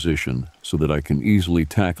defensive position so that I can easily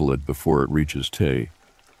tackle it before it reaches Tay.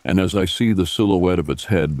 And as I see the silhouette of its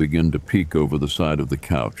head begin to peek over the side of the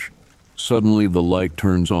couch, suddenly the light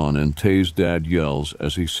turns on and Tay's dad yells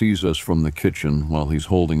as he sees us from the kitchen while he's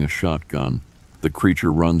holding a shotgun. The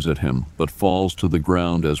creature runs at him, but falls to the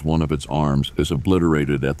ground as one of its arms is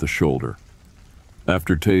obliterated at the shoulder.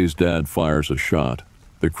 After Tay's dad fires a shot,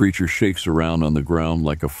 the creature shakes around on the ground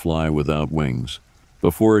like a fly without wings,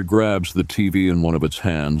 before it grabs the TV in one of its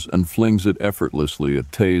hands and flings it effortlessly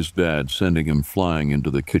at Tay's dad, sending him flying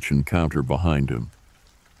into the kitchen counter behind him.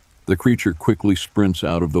 The creature quickly sprints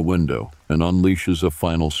out of the window and unleashes a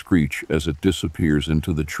final screech as it disappears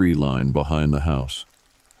into the tree line behind the house.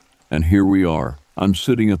 And here we are. I'm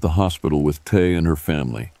sitting at the hospital with Tay and her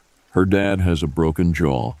family. Her dad has a broken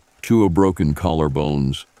jaw, 2 broken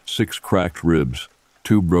collarbones, 6 cracked ribs,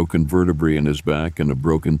 2 broken vertebrae in his back, and a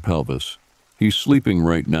broken pelvis. He's sleeping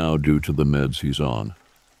right now due to the meds he's on.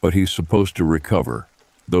 But he's supposed to recover,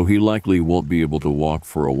 though he likely won't be able to walk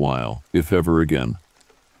for a while, if ever again.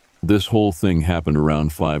 This whole thing happened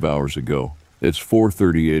around 5 hours ago. It's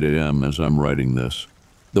 4:38 a.m. as I'm writing this.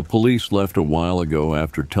 The police left a while ago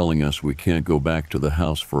after telling us we can't go back to the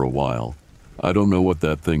house for a while. I don't know what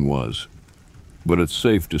that thing was. But it's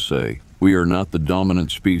safe to say, we are not the dominant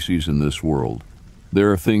species in this world.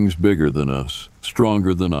 There are things bigger than us,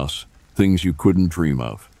 stronger than us, things you couldn't dream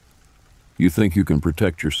of. You think you can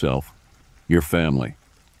protect yourself, your family.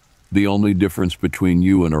 The only difference between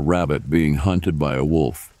you and a rabbit being hunted by a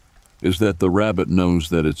wolf is that the rabbit knows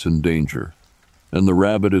that it's in danger, and the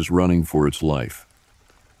rabbit is running for its life.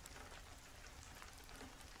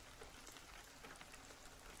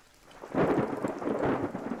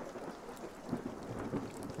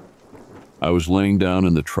 I was laying down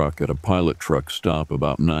in the truck at a pilot truck stop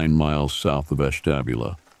about 9 miles south of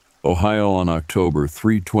Ashtabula, Ohio on October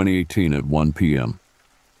 3, 2018 at 1 p.m.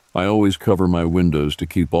 I always cover my windows to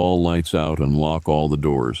keep all lights out and lock all the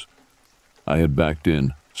doors. I had backed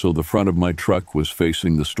in, so the front of my truck was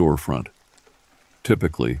facing the storefront.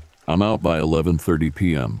 Typically, I'm out by 11:30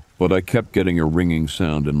 p.m., but I kept getting a ringing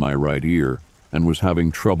sound in my right ear and was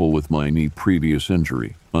having trouble with my knee previous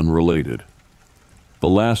injury, unrelated. The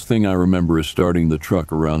last thing I remember is starting the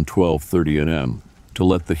truck around 12:30 a.m. to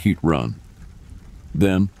let the heat run.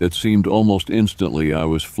 Then, it seemed almost instantly I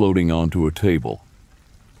was floating onto a table.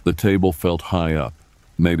 The table felt high up,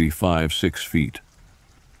 maybe 5-6 feet.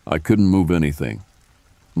 I couldn't move anything.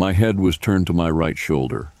 My head was turned to my right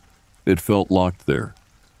shoulder. It felt locked there.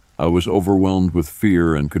 I was overwhelmed with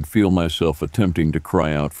fear and could feel myself attempting to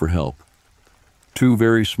cry out for help. 2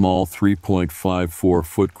 very small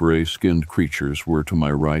 3.54-foot gray-skinned creatures were to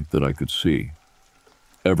my right that I could see.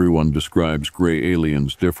 Everyone describes gray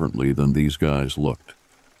aliens differently than these guys looked.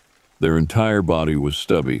 Their entire body was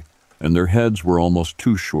stubby, and their heads were almost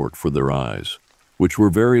too short for their eyes, which were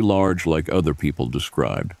very large like other people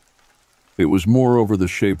described. It was moreover the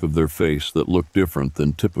shape of their face that looked different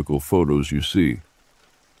than typical photos you see.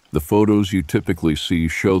 The photos you typically see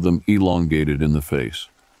show them elongated in the face.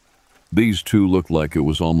 These 2 looked like it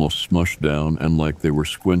was almost smushed down and like they were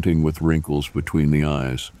squinting with wrinkles between the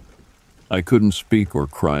eyes. I couldn't speak or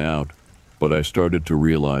cry out, but I started to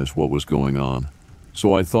realize what was going on.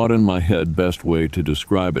 So I thought in my head best way to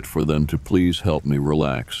describe it for them to please help me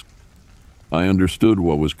relax. I understood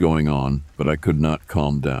what was going on, but I could not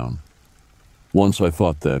calm down. Once I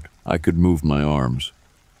thought that, I could move my arms.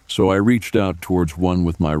 So I reached out towards one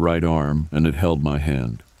with my right arm and it held my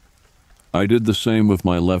hand. I did the same with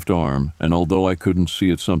my left arm, and although I couldn't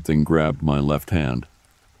see it, something grabbed my left hand.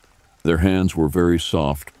 Their hands were very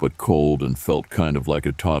soft but cold and felt kind of like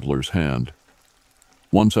a toddler's hand.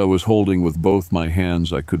 Once I was holding with both my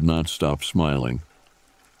hands, I could not stop smiling.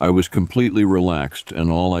 I was completely relaxed and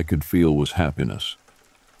all I could feel was happiness.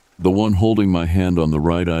 The one holding my hand on the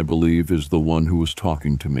right, I believe, is the one who was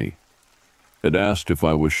talking to me. It asked if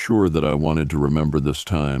I was sure that I wanted to remember this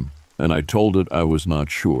time, and I told it I was not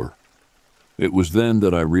sure. It was then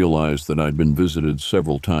that I realized that I'd been visited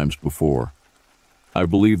several times before. I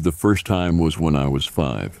believe the first time was when I was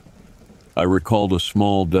 5. I recalled a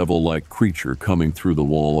small devil-like creature coming through the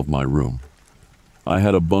wall of my room. I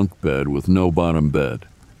had a bunk bed with no bottom bed,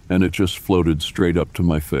 and it just floated straight up to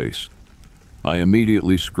my face. I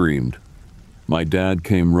immediately screamed. My dad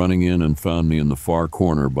came running in and found me in the far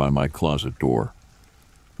corner by my closet door.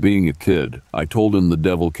 Being a kid, I told him the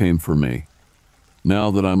devil came for me. Now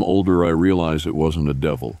that I'm older, I realize it wasn't a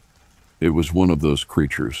devil. It was one of those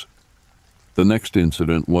creatures. The next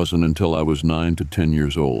incident wasn't until I was 9 to 10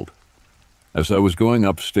 years old. As I was going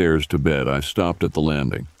upstairs to bed, I stopped at the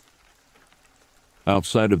landing.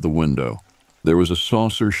 Outside of the window, there was a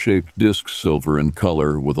saucer-shaped disc, silver in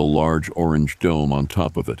color, with a large orange dome on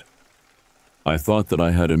top of it. I thought that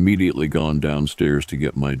I had immediately gone downstairs to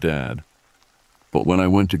get my dad. But when I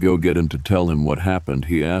went to go get him to tell him what happened,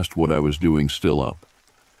 he asked what I was doing still up.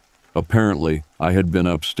 Apparently, I had been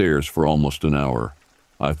upstairs for almost an hour.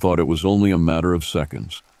 I thought it was only a matter of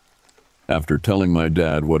seconds. After telling my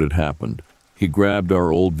dad what had happened, he grabbed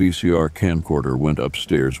our old VCR camcorder, went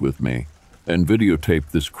upstairs with me, and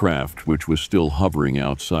videotaped this craft, which was still hovering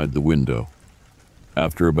outside the window.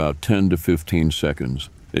 After about 10 to 15 seconds,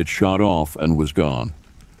 it shot off and was gone.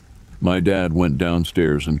 My dad went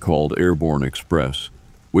downstairs and called Airborne Express,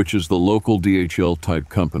 which is the local DHL-type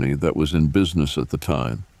company that was in business at the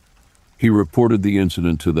time. He reported the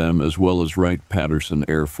incident to them, as well as Wright-Patterson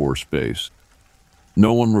Air Force Base.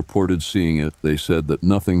 No one reported seeing it. They said that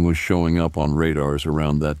nothing was showing up on radars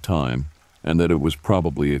around that time, and that it was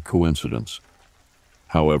probably a coincidence.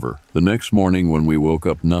 However, the next morning when we woke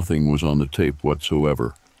up, nothing was on the tape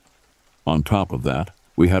whatsoever. On top of that,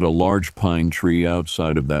 we had a large pine tree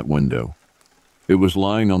outside of that window. It was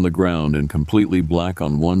lying on the ground and completely black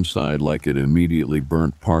on one side, like it immediately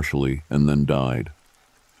burnt partially and then died.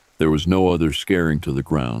 There was no other scaring to the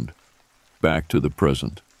ground. Back to the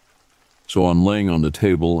present. So I'm laying on the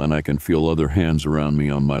table and I can feel other hands around me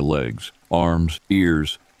on my legs, arms,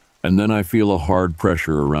 ears, and then I feel a hard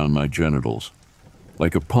pressure around my genitals.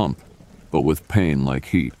 Like a pump, but with pain, like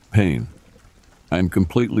heat, pain. I am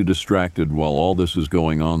completely distracted while all this is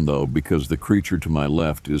going on, though, because the creature to my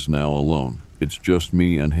left is now alone. It's just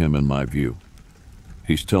me and him in my view.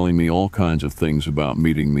 He's telling me all kinds of things about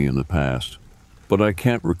meeting me in the past, but I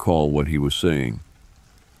can't recall what he was saying.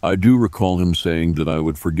 I do recall him saying that I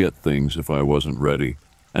would forget things if I wasn't ready,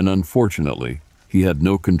 and unfortunately, he had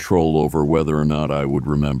no control over whether or not I would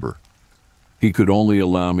remember. He could only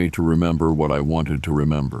allow me to remember what I wanted to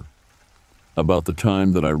remember. About the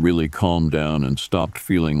time that I really calmed down and stopped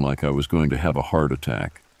feeling like I was going to have a heart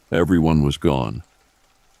attack, everyone was gone.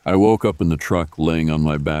 I woke up in the truck, laying on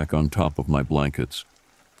my back on top of my blankets.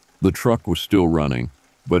 The truck was still running,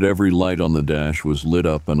 but every light on the dash was lit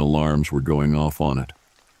up and alarms were going off on it.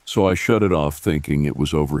 So I shut it off, thinking it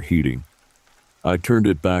was overheating. I turned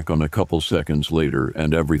it back on a couple seconds later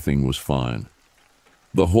and everything was fine.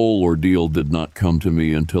 The whole ordeal did not come to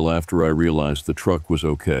me until after I realized the truck was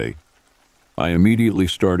okay. I immediately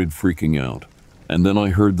started freaking out, and then I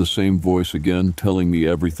heard the same voice again telling me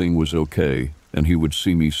everything was okay and he would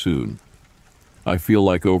see me soon. I feel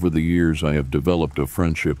like over the years I have developed a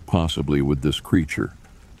friendship, possibly with this creature,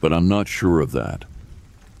 but I'm not sure of that.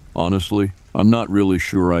 Honestly, I'm not really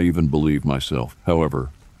sure I even believe myself.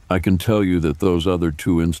 However, I can tell you that those other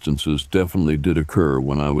two instances definitely did occur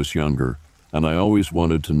when I was younger, and I always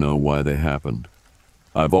wanted to know why they happened.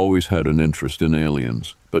 I've always had an interest in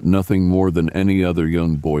aliens, but nothing more than any other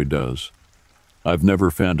young boy does. I've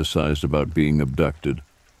never fantasized about being abducted.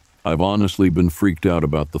 I've honestly been freaked out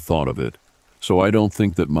about the thought of it, so I don't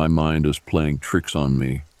think that my mind is playing tricks on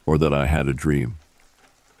me or that I had a dream.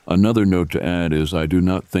 Another note to add is I do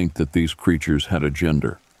not think that these creatures had a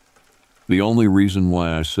gender. The only reason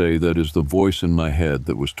why I say that is the voice in my head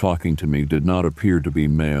that was talking to me did not appear to be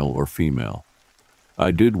male or female. I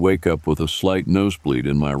did wake up with a slight nosebleed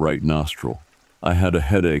in my right nostril. I had a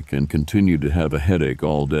headache and continued to have a headache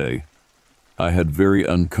all day. I had very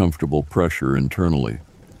uncomfortable pressure internally.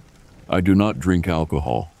 I do not drink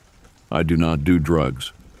alcohol. I do not do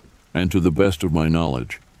drugs. And to the best of my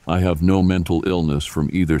knowledge, I have no mental illness from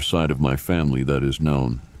either side of my family that is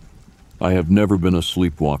known. I have never been a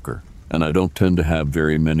sleepwalker, and I don't tend to have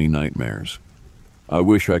very many nightmares. I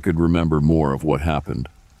wish I could remember more of what happened.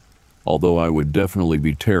 Although I would definitely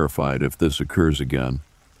be terrified if this occurs again,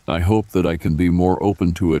 I hope that I can be more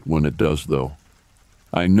open to it when it does, though.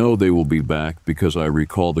 I know they will be back because I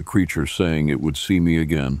recall the creature saying it would see me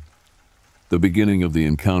again. The beginning of the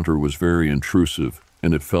encounter was very intrusive,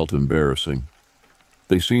 and it felt embarrassing.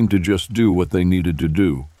 They seemed to just do what they needed to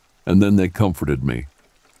do, and then they comforted me.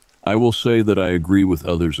 I will say that I agree with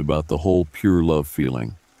others about the whole pure love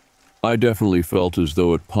feeling. I definitely felt as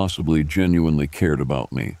though it possibly genuinely cared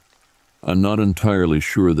about me. I'm not entirely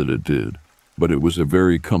sure that it did, but it was a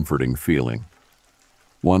very comforting feeling.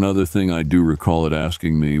 One other thing I do recall it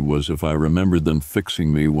asking me was if I remembered them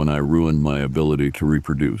fixing me when I ruined my ability to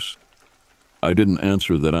reproduce. I didn't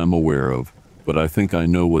answer that I'm aware of, but I think I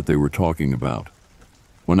know what they were talking about.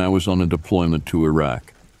 When I was on a deployment to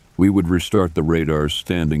Iraq, we would restart the radars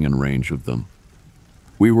standing in range of them.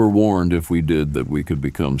 We were warned if we did that we could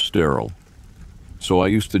become sterile. So I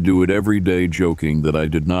used to do it every day, joking that I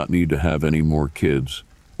did not need to have any more kids,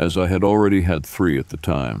 as I had already had 3 at the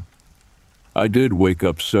time. I did wake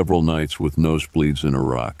up several nights with nosebleeds in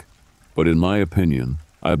Iraq, but in my opinion,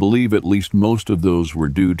 I believe at least most of those were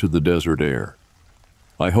due to the desert air.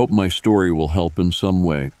 I hope my story will help in some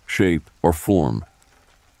way, shape, or form.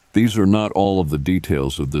 These are not all of the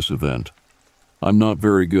details of this event. I'm not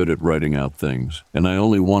very good at writing out things, and I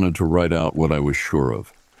only wanted to write out what I was sure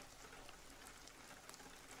of.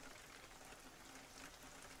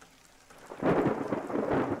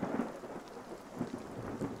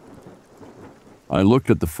 I looked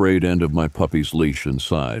at the frayed end of my puppy's leash and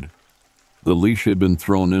sighed. The leash had been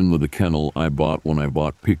thrown in with the kennel I bought when I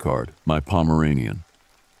bought Picard, my Pomeranian.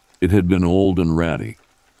 It had been old and ratty,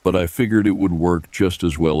 but I figured it would work just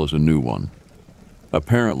as well as a new one.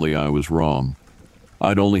 Apparently I was wrong.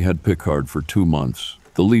 I'd only had Picard for 2 months,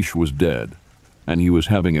 the leash was dead, and he was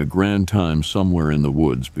having a grand time somewhere in the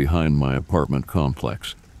woods behind my apartment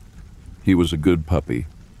complex. He was a good puppy,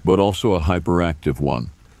 but also a hyperactive one,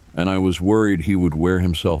 and I was worried he would wear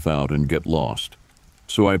himself out and get lost.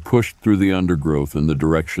 So I pushed through the undergrowth in the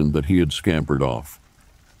direction that he had scampered off.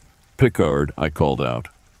 "Picard," I called out.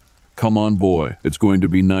 "Come on, boy, it's going to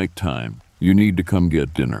be night time. You need to come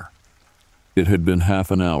get dinner." It had been half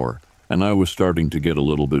an hour, and I was starting to get a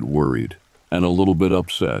little bit worried, and a little bit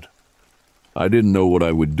upset. I didn't know what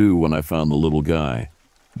I would do when I found the little guy,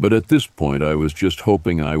 but at this point I was just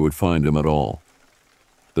hoping I would find him at all.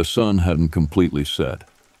 The sun hadn't completely set,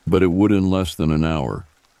 but it would in less than an hour,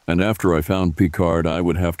 and after I found Picard, I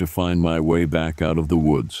would have to find my way back out of the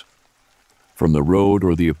woods. From the road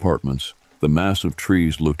or the apartments, the massive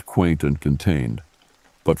trees looked quaint and contained,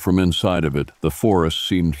 but from inside of it, the forest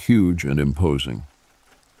seemed huge and imposing.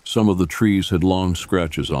 Some of the trees had long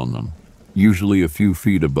scratches on them, usually a few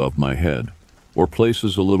feet above my head, or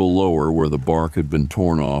places a little lower where the bark had been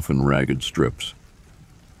torn off in ragged strips.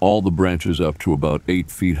 All the branches up to about 8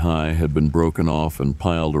 feet high had been broken off and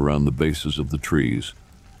piled around the bases of the trees,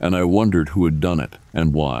 and I wondered who had done it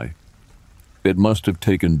and why. It must have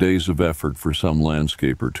taken days of effort for some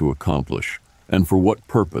landscaper to accomplish, and for what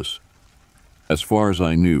purpose? As far as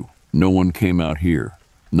I knew, no one came out here,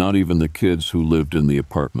 not even the kids who lived in the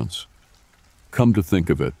apartments. Come to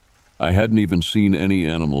think of it, I hadn't even seen any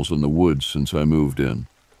animals in the woods since I moved in.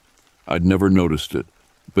 I'd never noticed it,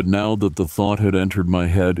 but now that the thought had entered my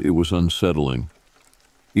head, it was unsettling.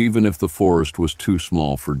 Even if the forest was too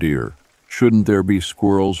small for deer, shouldn't there be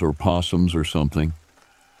squirrels or possums or something?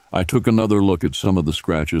 I took another look at some of the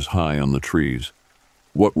scratches high on the trees.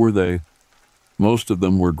 What were they? Most of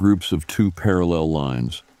them were groups of 2 parallel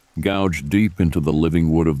lines, gouged deep into the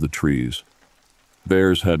living wood of the trees.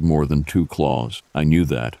 Bears had more than 2 claws, I knew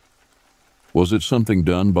that. Was it something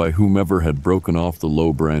done by whomever had broken off the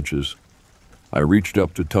low branches? I reached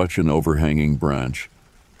up to touch an overhanging branch.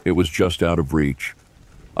 It was just out of reach.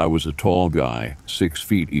 I was a tall guy, 6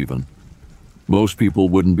 feet even. Most people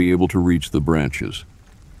wouldn't be able to reach the branches.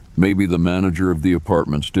 Maybe the manager of the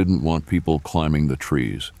apartments didn't want people climbing the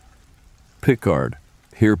trees. "Picard,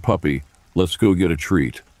 here puppy, let's go get a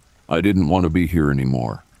treat." I didn't want to be here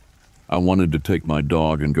anymore. I wanted to take my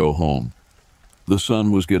dog and go home. The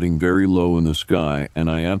sun was getting very low in the sky,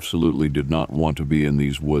 and I absolutely did not want to be in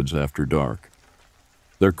these woods after dark.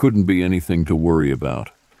 There couldn't be anything to worry about.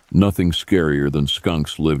 Nothing scarier than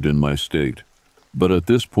skunks lived in my state. But at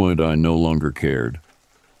this point, I no longer cared.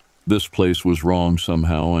 This place was wrong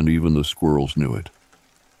somehow, and even the squirrels knew it.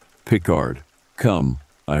 "Picard, come,"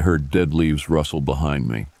 I heard dead leaves rustle behind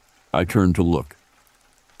me. I turned to look.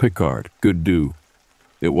 Picard, good do.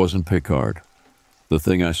 It wasn't Picard. The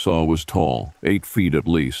thing I saw was tall, 8 feet at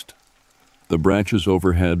least. The branches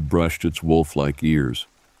overhead brushed its wolf-like ears.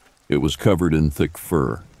 It was covered in thick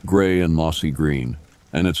fur, gray and mossy green,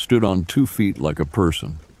 and it stood on 2 feet like a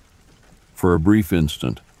person. For a brief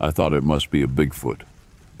instant, I thought it must be a Bigfoot,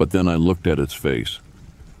 but then I looked at its face,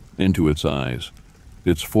 into its eyes,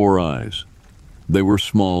 its 4 eyes. They were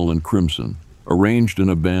small and crimson, arranged in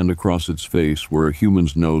a band across its face where a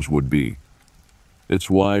human's nose would be. Its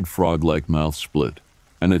wide frog-like mouth split,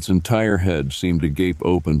 and its entire head seemed to gape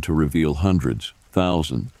open to reveal hundreds,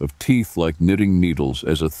 thousands of teeth like knitting needles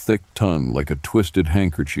as a thick tongue like a twisted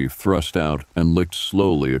handkerchief thrust out and licked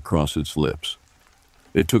slowly across its lips.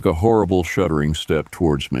 It took a horrible shuddering step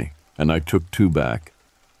towards me, and I took 2 back.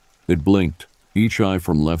 It blinked, each eye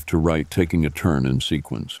from left to right taking a turn in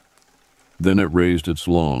sequence. Then it raised its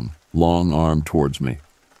long arm towards me.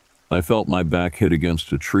 I felt my back hit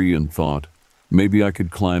against a tree and thought, Maybe I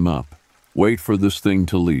could climb up, wait for this thing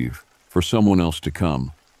to leave, for someone else to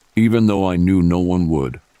come, even though I knew no one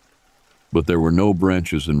would. But there were no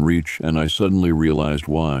branches in reach, and I suddenly realized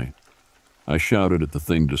why. I shouted at the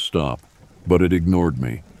thing to stop, but it ignored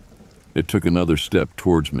me. It took another step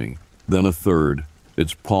towards me, then a third,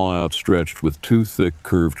 its paw outstretched with two thick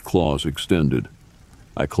curved claws extended.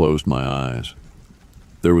 I closed my eyes.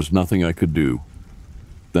 There was nothing I could do.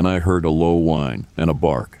 Then I heard a low whine and a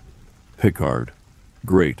bark. Picard.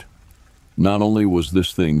 Great. Not only was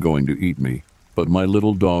this thing going to eat me, but my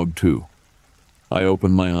little dog too. I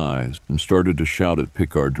opened my eyes and started to shout at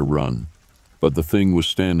Picard to run, but the thing was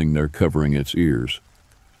standing there covering its ears.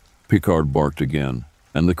 Picard barked again,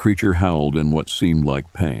 and the creature howled in what seemed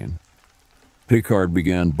like pain. Picard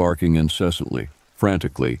began barking incessantly,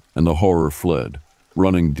 frantically, and the horror fled,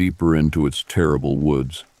 running deeper into its terrible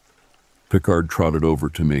woods. Picard trotted over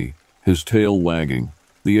to me, his tail wagging,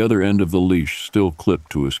 the other end of the leash still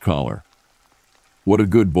clipped to his collar. "What a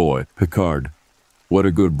good boy, Picard. What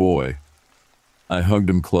a good boy." I hugged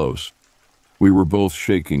him close. We were both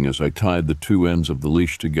shaking as I tied the two ends of the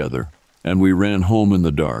leash together, and we ran home in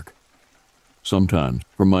the dark. Sometimes,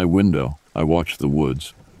 from my window, I watch the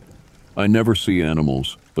woods. I never see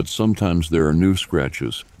animals, but sometimes there are new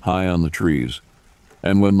scratches, high on the trees.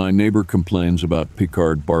 And when my neighbor complains about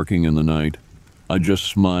Picard barking in the night, I just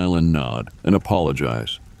smile and nod and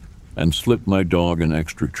apologize, and slip my dog an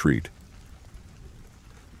extra treat.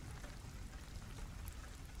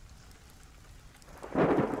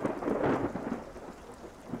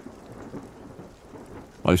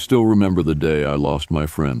 I still remember the day I lost my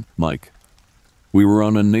friend, Mike. We were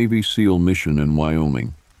on a Navy SEAL mission in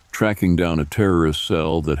Wyoming, tracking down a terrorist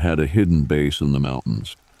cell that had a hidden base in the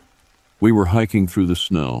mountains. We were hiking through the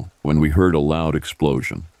snow when we heard a loud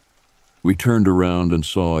explosion. We turned around and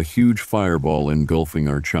saw a huge fireball engulfing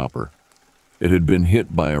our chopper. It had been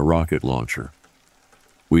hit by a rocket launcher.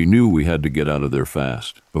 We knew we had to get out of there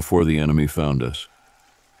fast, before the enemy found us.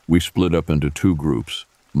 We split up into two groups,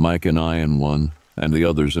 Mike and I in one, and the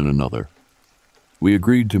others in another. We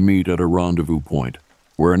agreed to meet at a rendezvous point,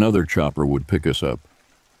 where another chopper would pick us up.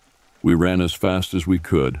 We ran as fast as we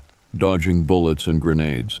could, dodging bullets and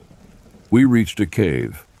grenades. We reached a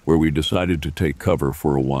cave, where we decided to take cover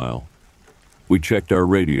for a while. We checked our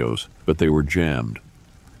radios, but they were jammed.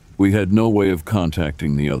 We had no way of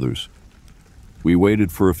contacting the others. We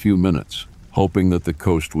waited for a few minutes, hoping that the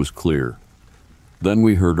coast was clear. Then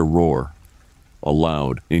we heard a roar, a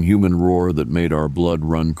loud, inhuman roar that made our blood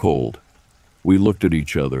run cold. We looked at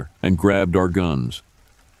each other and grabbed our guns.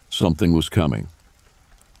 Something was coming.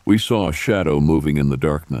 We saw a shadow moving in the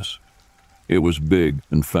darkness. It was big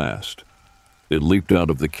and fast. It leaped out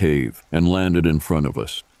of the cave and landed in front of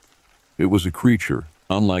us. It was a creature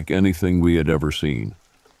unlike anything we had ever seen.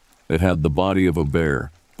 It had the body of a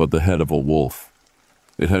bear, but the head of a wolf.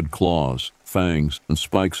 It had claws, fangs, and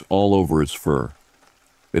spikes all over its fur.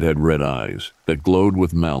 It had red eyes that glowed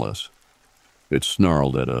with malice. It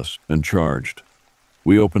snarled at us and charged.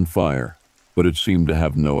 We opened fire, but it seemed to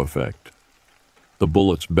have no effect. The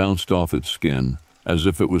bullets bounced off its skin as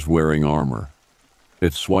if it was wearing armor.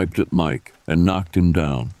 It swiped at Mike and knocked him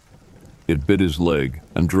down. It bit his leg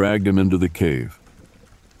and dragged him into the cave.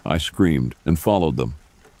 I screamed and followed them.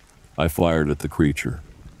 I fired at the creature,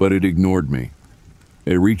 but it ignored me.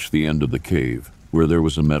 It reached the end of the cave, where there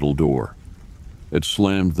was a metal door. It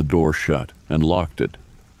slammed the door shut and locked it.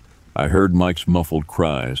 I heard Mike's muffled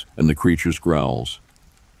cries and the creature's growls.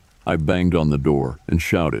 I banged on the door and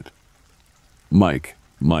shouted, Mike,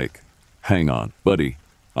 hang on, buddy,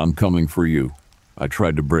 I'm coming for you." I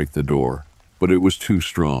tried to break the door, but it was too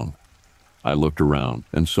strong. I looked around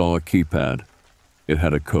and saw a keypad. It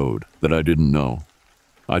had a code that I didn't know.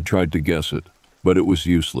 I tried to guess it, but it was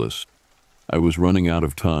useless. I was running out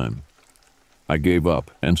of time. I gave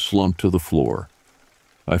up and slumped to the floor.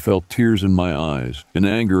 I felt tears in my eyes and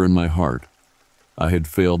anger in my heart. I had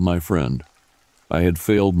failed my friend. I had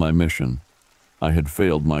failed my mission. I had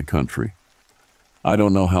failed my country. I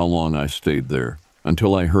don't know how long I stayed there,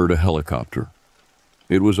 until I heard a helicopter.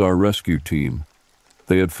 It was our rescue team.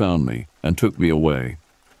 They had found me and took me away.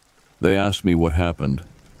 They asked me what happened,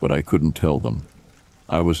 but I couldn't tell them.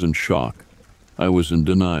 I was in shock. I was in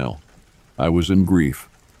denial. I was in grief.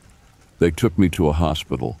 They took me to a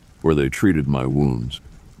hospital where they treated my wounds.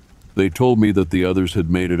 They told me that the others had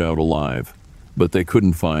made it out alive, but they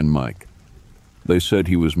couldn't find Mike. They said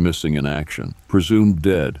he was missing in action, presumed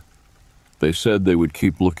dead. They said they would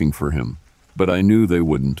keep looking for him, but I knew they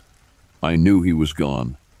wouldn't. I knew he was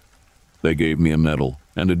gone. They gave me a medal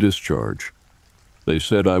and a discharge. They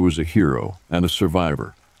said I was a hero and a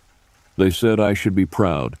survivor. They said I should be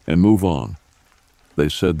proud and move on. They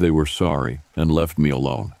said they were sorry and left me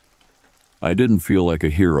alone. I didn't feel like a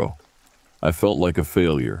hero. I felt like a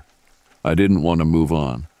failure. I didn't want to move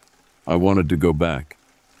on. I wanted to go back.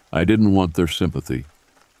 I didn't want their sympathy.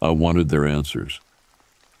 I wanted their answers.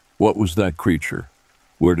 What was that creature?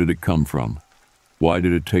 Where did it come from? Why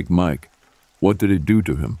did it take Mike? What did it do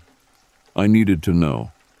to him? I needed to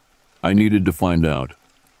know. I needed to find out.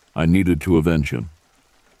 I needed to avenge him.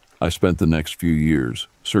 I spent the next few years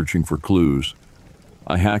searching for clues.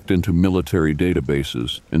 I hacked into military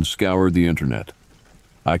databases and scoured the internet.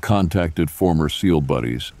 I contacted former SEAL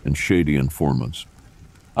buddies and shady informants.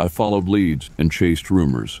 I followed leads and chased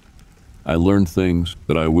rumors. I learned things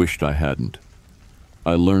that I wished I hadn't.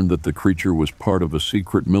 I learned that the creature was part of a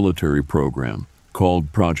secret military program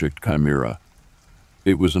called Project Chimera.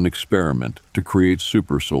 It was an experiment to create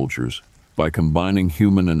super soldiers by combining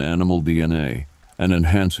human and animal DNA and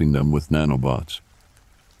enhancing them with nanobots.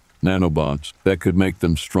 Nanobots that could make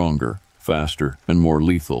them stronger, faster, and more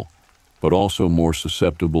lethal, but also more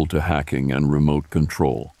susceptible to hacking and remote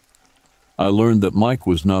control. I learned that Mike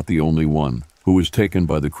was not the only one who was taken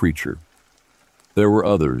by the creature. There were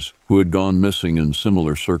others who had gone missing in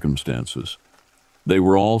similar circumstances. They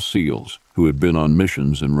were all SEALs who had been on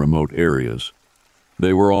missions in remote areas.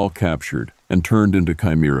 They were all captured and turned into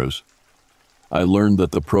chimeras. I learned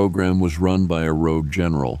that the program was run by a rogue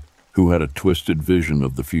general who had a twisted vision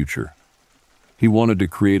of the future. He wanted to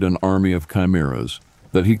create an army of chimeras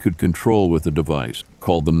that he could control with a device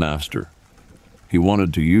called the Master. He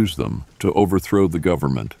wanted to use them to overthrow the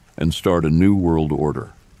government and start a new world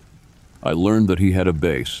order. I learned that he had a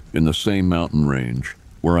base in the same mountain range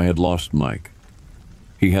where I had lost Mike.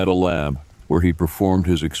 He had a lab where he performed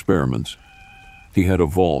his experiments. He had a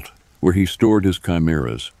vault where he stored his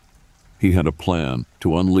chimeras. He had a plan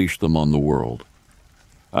to unleash them on the world.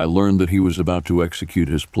 I learned that he was about to execute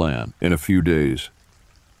his plan in a few days.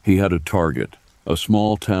 He had a target, a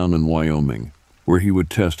small town in Wyoming, where he would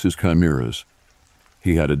test his chimeras.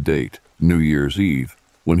 He had a date, New Year's Eve,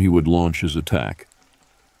 when he would launch his attack.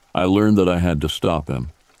 I learned that I had to stop him.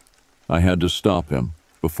 I had to stop him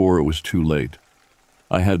before it was too late.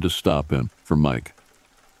 I had to stop him for Mike.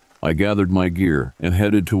 I gathered my gear and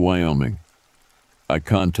headed to Wyoming. I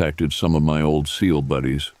contacted some of my old SEAL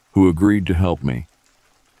buddies who agreed to help me.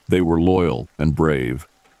 They were loyal and brave.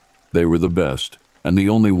 They were the best and the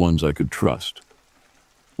only ones I could trust.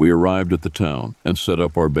 We arrived at the town and set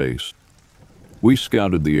up our base. We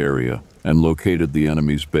scouted the area and located the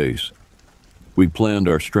enemy's base. We planned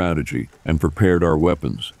our strategy and prepared our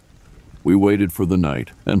weapons. We waited for the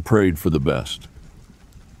night and prayed for the best.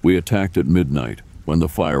 We attacked at midnight when the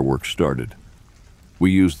fireworks started.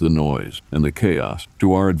 We used the noise and the chaos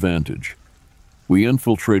to our advantage. We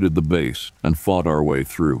infiltrated the base and fought our way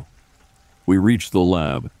through. We reached the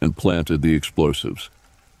lab and planted the explosives.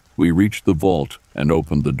 We reached the vault and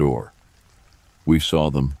opened the door. We saw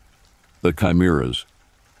them. The chimeras.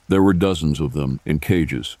 There were dozens of them in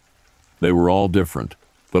cages. They were all different,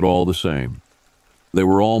 but all the same. They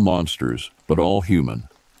were all monsters, but all human.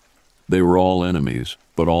 They were all enemies,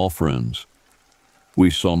 but all friends. We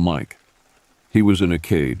saw Mike. He was in a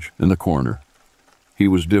cage in the corner. He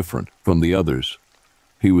was different from the others.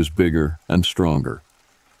 He was bigger and stronger.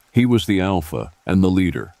 He was the alpha and the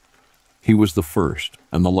leader. He was the first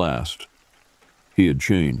and the last. He had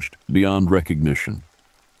changed beyond recognition.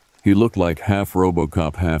 He looked like half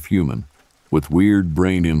RoboCop, half human, with weird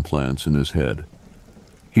brain implants in his head.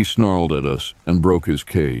 He snarled at us and broke his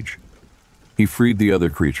cage. He freed the other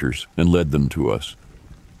creatures and led them to us.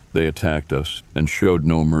 They attacked us and showed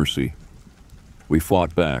no mercy. We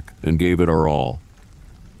fought back and gave it our all.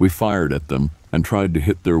 We fired at them and tried to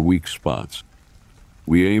hit their weak spots.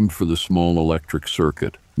 We aimed for the small electric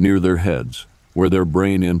circuit near their heads, where their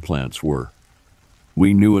brain implants were.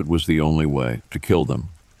 We knew it was the only way to kill them.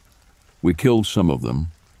 We killed some of them,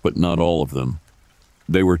 but not all of them.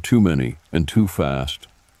 They were too many and too fast.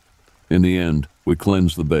 In the end, we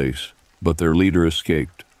cleansed the base, but their leader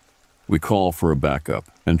escaped. We called for a backup,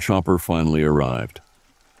 and Chopper finally arrived.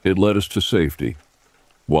 It led us to safety.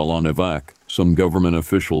 While on evac, some government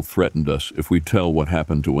official threatened us if we tell what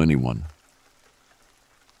happened to anyone.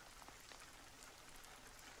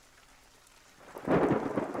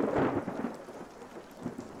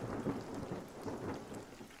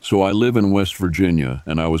 So I live in West Virginia,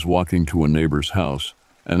 and I was walking to a neighbor's house,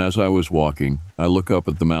 and as I was walking, I look up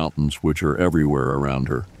at the mountains which are everywhere around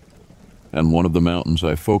her. And one of the mountains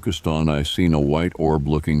I focused on, I seen a white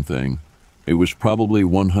orb-looking thing. It was probably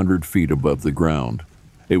 100 feet above the ground.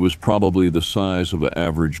 It was probably the size of an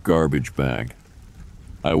average garbage bag.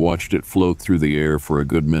 I watched it float through the air for a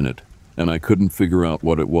good minute, and I couldn't figure out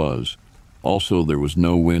what it was. Also, there was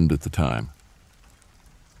no wind at the time.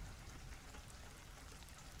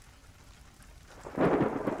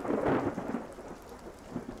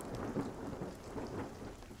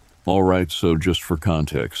 Alright, so just for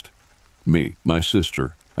context, me, my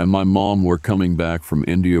sister, and my mom were coming back from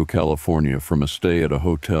Indio, California from a stay at a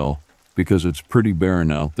hotel because it's pretty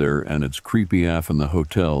barren out there and it's creepy AF in the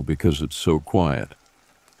hotel because it's so quiet.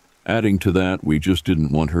 Adding to that, we just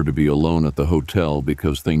didn't want her to be alone at the hotel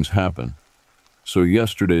because things happen. So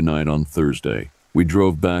yesterday night on Thursday, we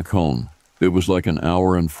drove back home. It was like an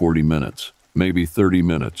hour and 40 minutes, maybe 30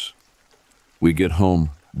 minutes. We get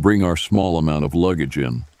home, bring our small amount of luggage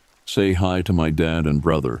in, say hi to my dad and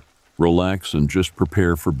brother, relax and just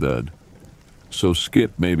prepare for bed. So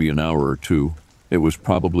skip maybe an hour or two. It was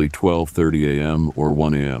probably 12:30 a.m. or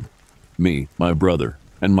 1 a.m. Me, my brother,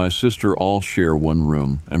 and my sister all share one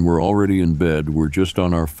room and we're already in bed. We're just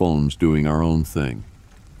on our phones doing our own thing.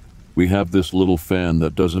 We have this little fan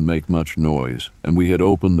that doesn't make much noise and we had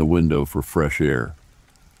opened the window for fresh air.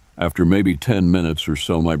 After maybe 10 minutes or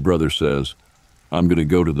so, my brother says, "I'm going to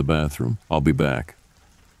go to the bathroom. I'll be back."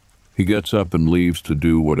 He gets up and leaves to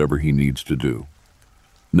do whatever he needs to do.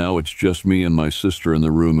 Now it's just me and my sister in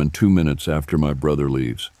the room, and 2 minutes after my brother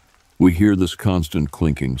leaves, we hear this constant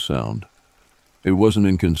clinking sound. It wasn't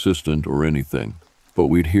inconsistent or anything, but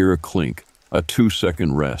we'd hear a clink, a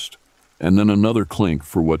 2-second rest, and then another clink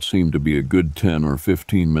for what seemed to be a good 10 or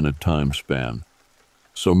 15-minute time span.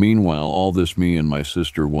 So meanwhile, all this, me and my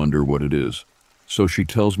sister wonder what it is. So she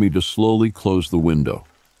tells me to slowly close the window.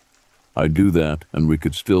 I do that, and we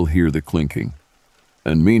could still hear the clinking.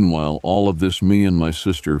 And meanwhile, all of this, me and my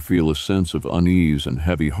sister feel a sense of unease and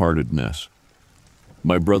heavy-heartedness.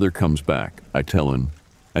 My brother comes back, I tell him,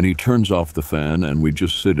 and he turns off the fan, and we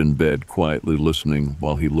just sit in bed quietly listening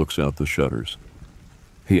while he looks out the shutters.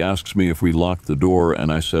 He asks me if we locked the door,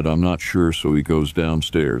 and I said I'm not sure, so he goes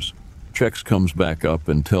downstairs, checks, comes back up,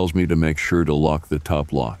 and tells me to make sure to lock the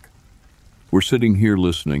top lock. We're sitting here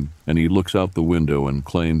listening, and he looks out the window and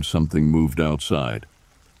claims something moved outside.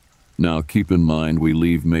 Now, keep in mind, we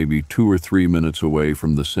leave maybe 2 or 3 minutes away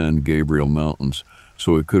from the San Gabriel Mountains,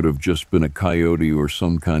 so it could have just been a coyote or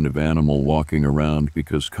some kind of animal walking around,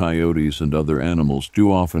 because coyotes and other animals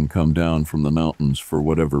do often come down from the mountains for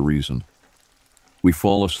whatever reason. We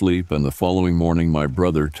fall asleep, and the following morning my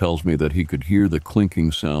brother tells me that he could hear the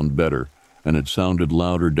clinking sound better, and it sounded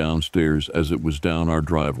louder downstairs as it was down our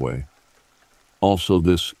driveway. Also,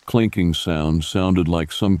 this clinking sound sounded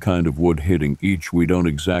like some kind of wood hitting each. We don't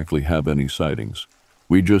exactly have any sightings.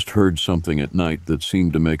 We just heard something at night that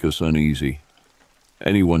seemed to make us uneasy.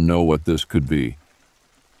 Anyone know what this could be?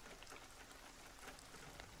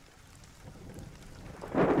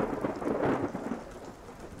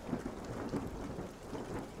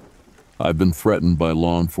 I've been threatened by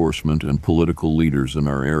law enforcement and political leaders in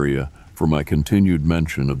our area for my continued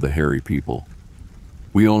mention of the hairy people.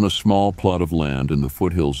 We own a small plot of land in the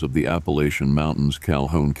foothills of the Appalachian Mountains,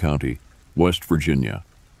 Calhoun County, West Virginia.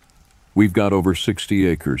 We've got over 60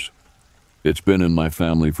 acres. It's been in my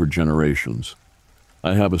family for generations.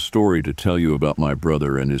 I have a story to tell you about my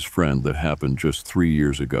brother and his friend that happened just 3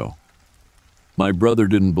 years ago. My brother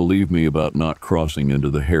didn't believe me about not crossing into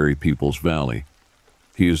the hairy people's valley.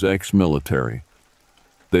 He is ex-military.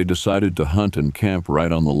 They decided to hunt and camp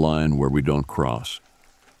right on the line where we don't cross.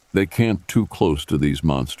 They camped too close to these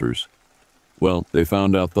monsters. Well, they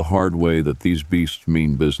found out the hard way that these beasts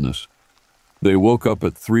mean business. They woke up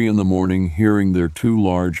at 3 in the morning hearing their 2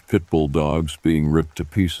 large pit bull dogs being ripped to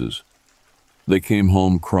pieces. They came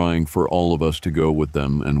home crying for all of us to go with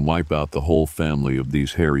them and wipe out the whole family of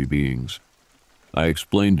these hairy beings. I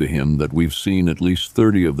explained to him that we've seen at least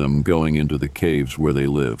 30 of them going into the caves where they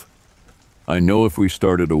live. I know if we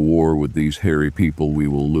started a war with these hairy people, we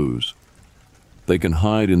will lose. They can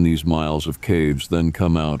hide in these miles of caves, then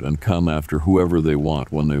come out and come after whoever they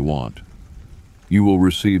want when they want. You will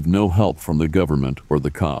receive no help from the government or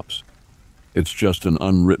the cops. It's just an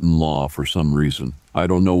unwritten law for some reason. I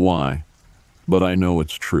don't know why, but I know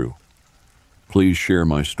it's true. Please share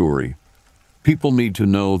my story. People need to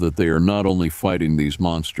know that they are not only fighting these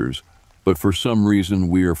monsters, but for some reason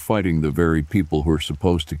we are fighting the very people who are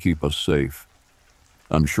supposed to keep us safe.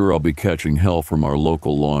 I'm sure I'll be catching hell from our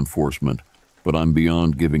local law enforcement, but I'm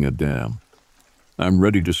beyond giving a damn. I'm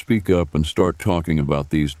ready to speak up and start talking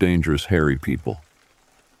about these dangerous hairy people.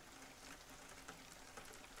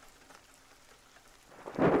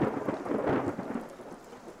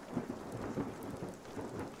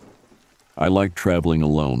 I like traveling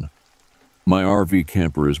alone. My RV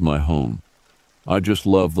camper is my home. I just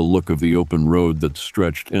love the look of the open road that's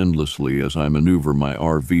stretched endlessly as I maneuver my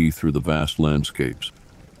RV through the vast landscapes.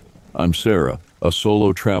 I'm Sarah, a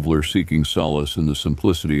solo traveler seeking solace in the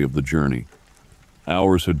simplicity of the journey.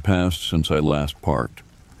 Hours had passed since I last parked,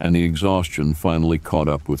 and the exhaustion finally caught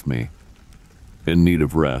up with me. In need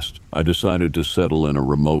of rest, I decided to settle in a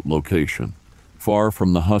remote location, far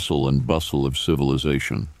from the hustle and bustle of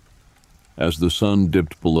civilization. As the sun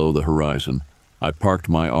dipped below the horizon, I parked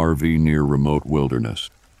my RV near remote wilderness.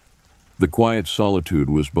 The quiet solitude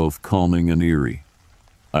was both calming and eerie.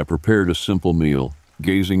 I prepared a simple meal,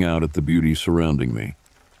 gazing out at the beauty surrounding me.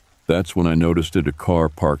 That's when I noticed a car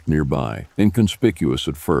parked nearby, inconspicuous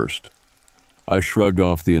at first. I shrugged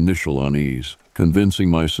off the initial unease, convincing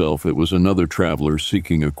myself it was another traveler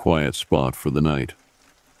seeking a quiet spot for the night.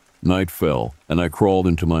 Night fell, and I crawled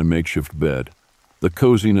into my makeshift bed, the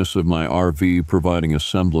coziness of my RV providing a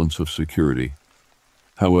semblance of security.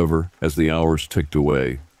 However, as the hours ticked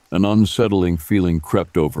away, an unsettling feeling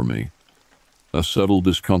crept over me. A subtle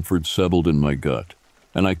discomfort settled in my gut,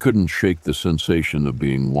 and I couldn't shake the sensation of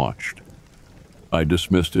being watched. I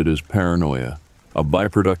dismissed it as paranoia, a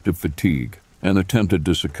byproduct of fatigue, and attempted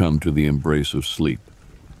to succumb to the embrace of sleep.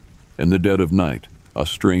 In the dead of night, a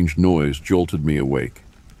strange noise jolted me awake.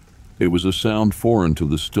 It was a sound foreign to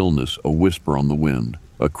the stillness, a whisper on the wind,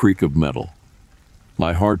 a creak of metal.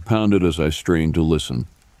 My heart pounded as I strained to listen,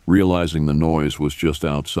 realizing the noise was just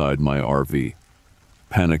outside my RV.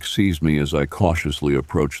 Panic seized me as I cautiously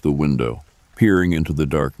approached the window, peering into the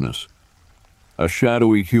darkness. A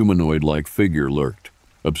shadowy humanoid-like figure lurked,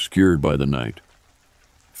 obscured by the night.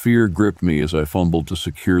 Fear gripped me as I fumbled to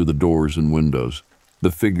secure the doors and windows,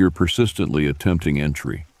 the figure persistently attempting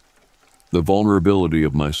entry. The vulnerability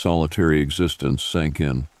of my solitary existence sank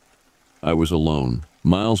in. I was alone,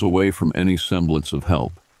 miles away from any semblance of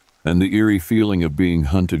help, and the eerie feeling of being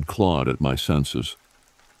hunted clawed at my senses.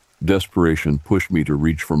 Desperation pushed me to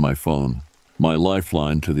reach for my phone, my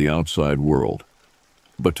lifeline to the outside world.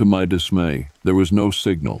 But to my dismay, there was no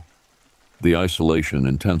signal. The isolation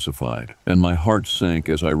intensified, and my heart sank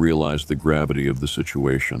as I realized the gravity of the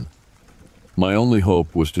situation. My only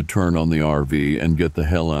hope was to turn on the RV and get the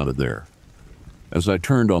hell out of there. As I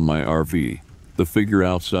turned on my RV, the figure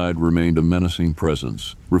outside remained a menacing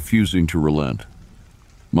presence, refusing to relent.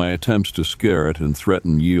 My attempts to scare it and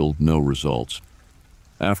threaten yielded no results.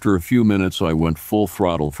 After a few minutes, I went full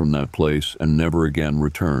throttle from that place and never again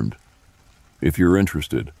returned. If you're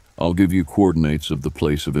interested, I'll give you coordinates of the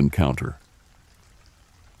place of encounter.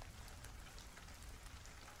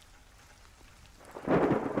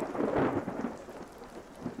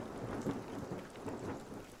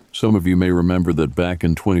 Some of you may remember that back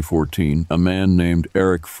in 2014, a man named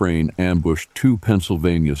Eric Frayne ambushed 2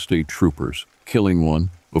 Pennsylvania state troopers, killing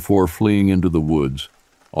one before fleeing into the woods,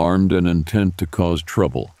 armed and intent to cause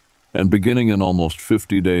trouble, and beginning an almost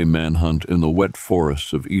 50-day manhunt in the wet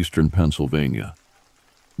forests of eastern Pennsylvania.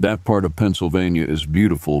 That part of Pennsylvania is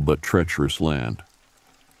beautiful but treacherous land.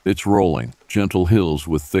 It's rolling, gentle hills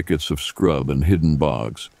with thickets of scrub and hidden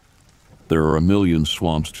bogs. There are a million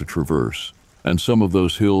swamps to traverse, and some of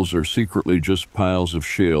those hills are secretly just piles of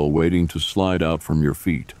shale waiting to slide out from your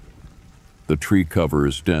feet. The tree cover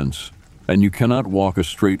is dense, and you cannot walk a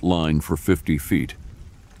straight line for 50 feet.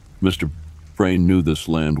 Mr. Frayne knew this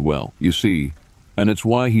land well, you see, and it's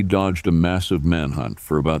why he dodged a massive manhunt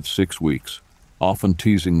for about 6 weeks, often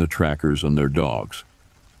teasing the trackers and their dogs.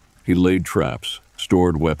 He laid traps,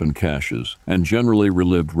 stored weapon caches, and generally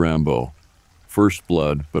relived Rambo. First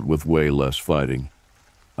blood, but with way less fighting.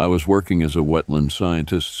 I was working as a wetland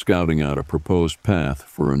scientist scouting out a proposed path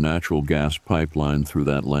for a natural gas pipeline through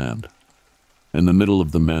that land. In the middle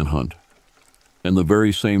of the manhunt, in the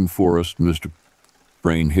very same forest Mr.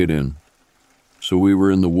 Frayne hid in. So we were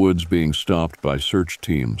in the woods being stopped by search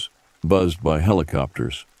teams, buzzed by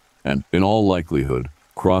helicopters, and, in all likelihood,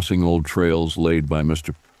 crossing old trails laid by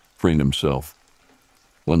Mr. Frayne himself.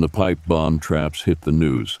 When the pipe bomb traps hit the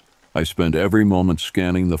news, I spent every moment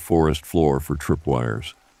scanning the forest floor for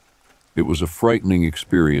tripwires. It was a frightening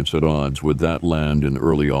experience at odds with that land in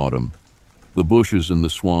early autumn. The bushes in the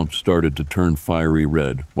swamp started to turn fiery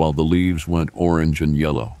red, while the leaves went orange and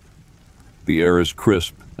yellow. The air is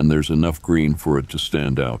crisp, and there's enough green for it to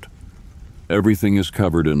stand out. Everything is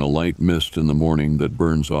covered in a light mist in the morning that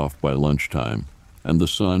burns off by lunchtime, and the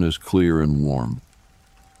sun is clear and warm.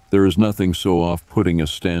 There is nothing so off-putting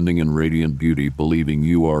as standing in radiant beauty believing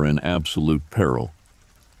you are in absolute peril.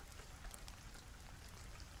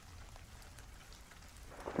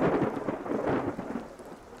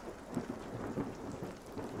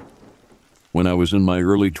 When I was in my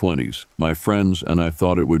early 20s, my friends and I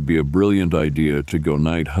thought it would be a brilliant idea to go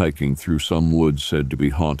night hiking through some woods said to be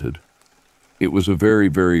haunted. It was a very,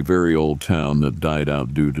 very, very old town that died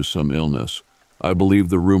out due to some illness, I believe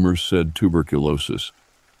the rumors said tuberculosis.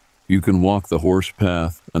 You can walk the horse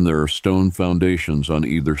path, and there are stone foundations on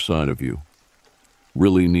either side of you.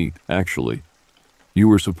 Really neat, actually. You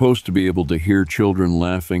were supposed to be able to hear children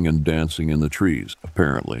laughing and dancing in the trees,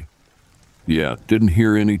 apparently. Yeah, didn't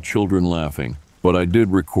hear any children laughing, but I did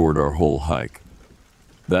record our whole hike.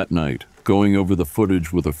 That night, going over the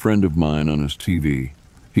footage with a friend of mine on his TV,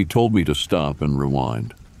 he told me to stop and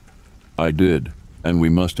rewind. I did, and we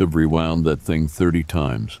must have rewound that thing 30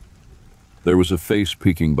 times. There was a face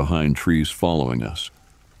peeking behind trees following us.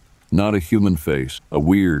 Not a human face, a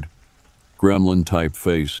weird, gremlin-type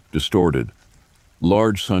face, distorted.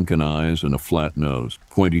 Large sunken eyes and a flat nose,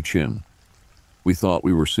 pointy chin. We thought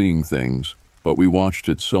we were seeing things, but we watched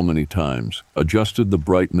it so many times, adjusted the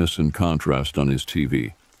brightness and contrast on his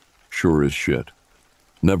TV. Sure as shit.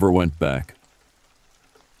 Never went back.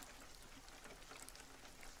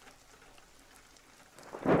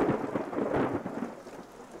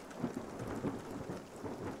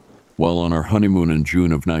 While on our honeymoon in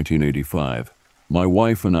June of 1985, my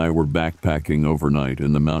wife and I were backpacking overnight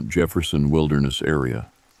in the Mount Jefferson Wilderness area.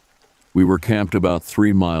 We were camped about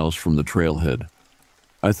 3 miles from the trailhead.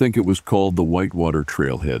 I think it was called the Whitewater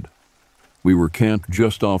Trailhead. We were camped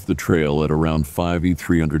just off the trail at around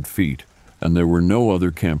 300 feet, and there were no other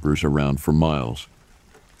campers around for miles.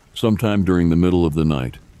 Sometime during the middle of the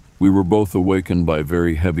night, we were both awakened by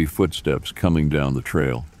very heavy footsteps coming down the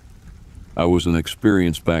trail. I was an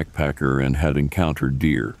experienced backpacker and had encountered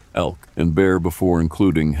deer, elk, and bear before,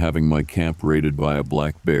 including having my camp raided by a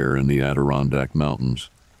black bear in the Adirondack Mountains.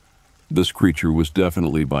 This creature was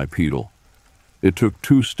definitely bipedal. It took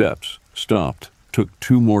 2 steps, stopped, took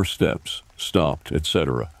 2 more steps, stopped,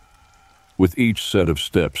 etc. With each set of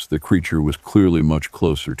steps, the creature was clearly much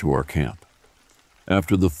closer to our camp.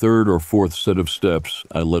 After the 3rd or 4th set of steps,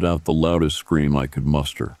 I let out the loudest scream I could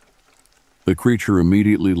muster. The creature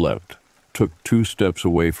immediately leapt, took 2 steps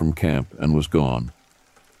away from camp, and was gone.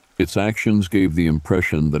 Its actions gave the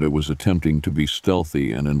impression that it was attempting to be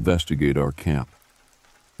stealthy and investigate our camp.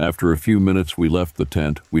 After a few minutes we left the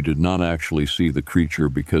tent. We did not actually see the creature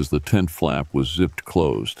because the tent flap was zipped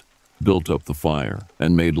closed, built up the fire,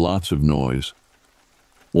 and made lots of noise.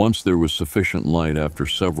 Once there was sufficient light after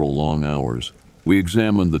several long hours, we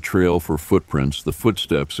examined the trail for footprints. The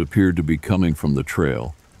footsteps appeared to be coming from the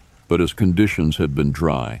trail, but as conditions had been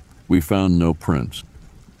dry, we found no prints.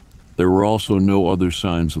 There were also no other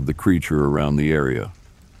signs of the creature around the area.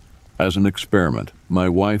 As an experiment, my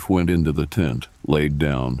wife went into the tent, laid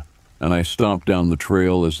down, and I stomped down the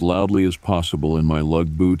trail as loudly as possible in my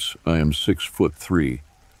lug boots. I am 6'3"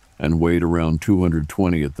 and weighed around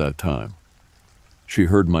 220 at that time. She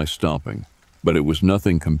heard my stomping, but it was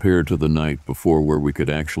nothing compared to the night before where we could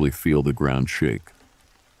actually feel the ground shake.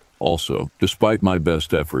 Also, despite my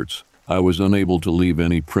best efforts, I was unable to leave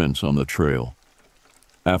any prints on the trail.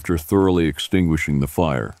 After thoroughly extinguishing the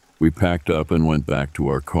fire, we packed up and went back to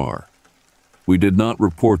our car. We did not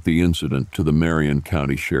report the incident to the Marion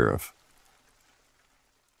County Sheriff.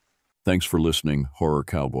 Thanks for listening, Horror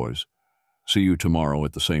Cowboys. See you tomorrow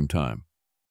at the same time.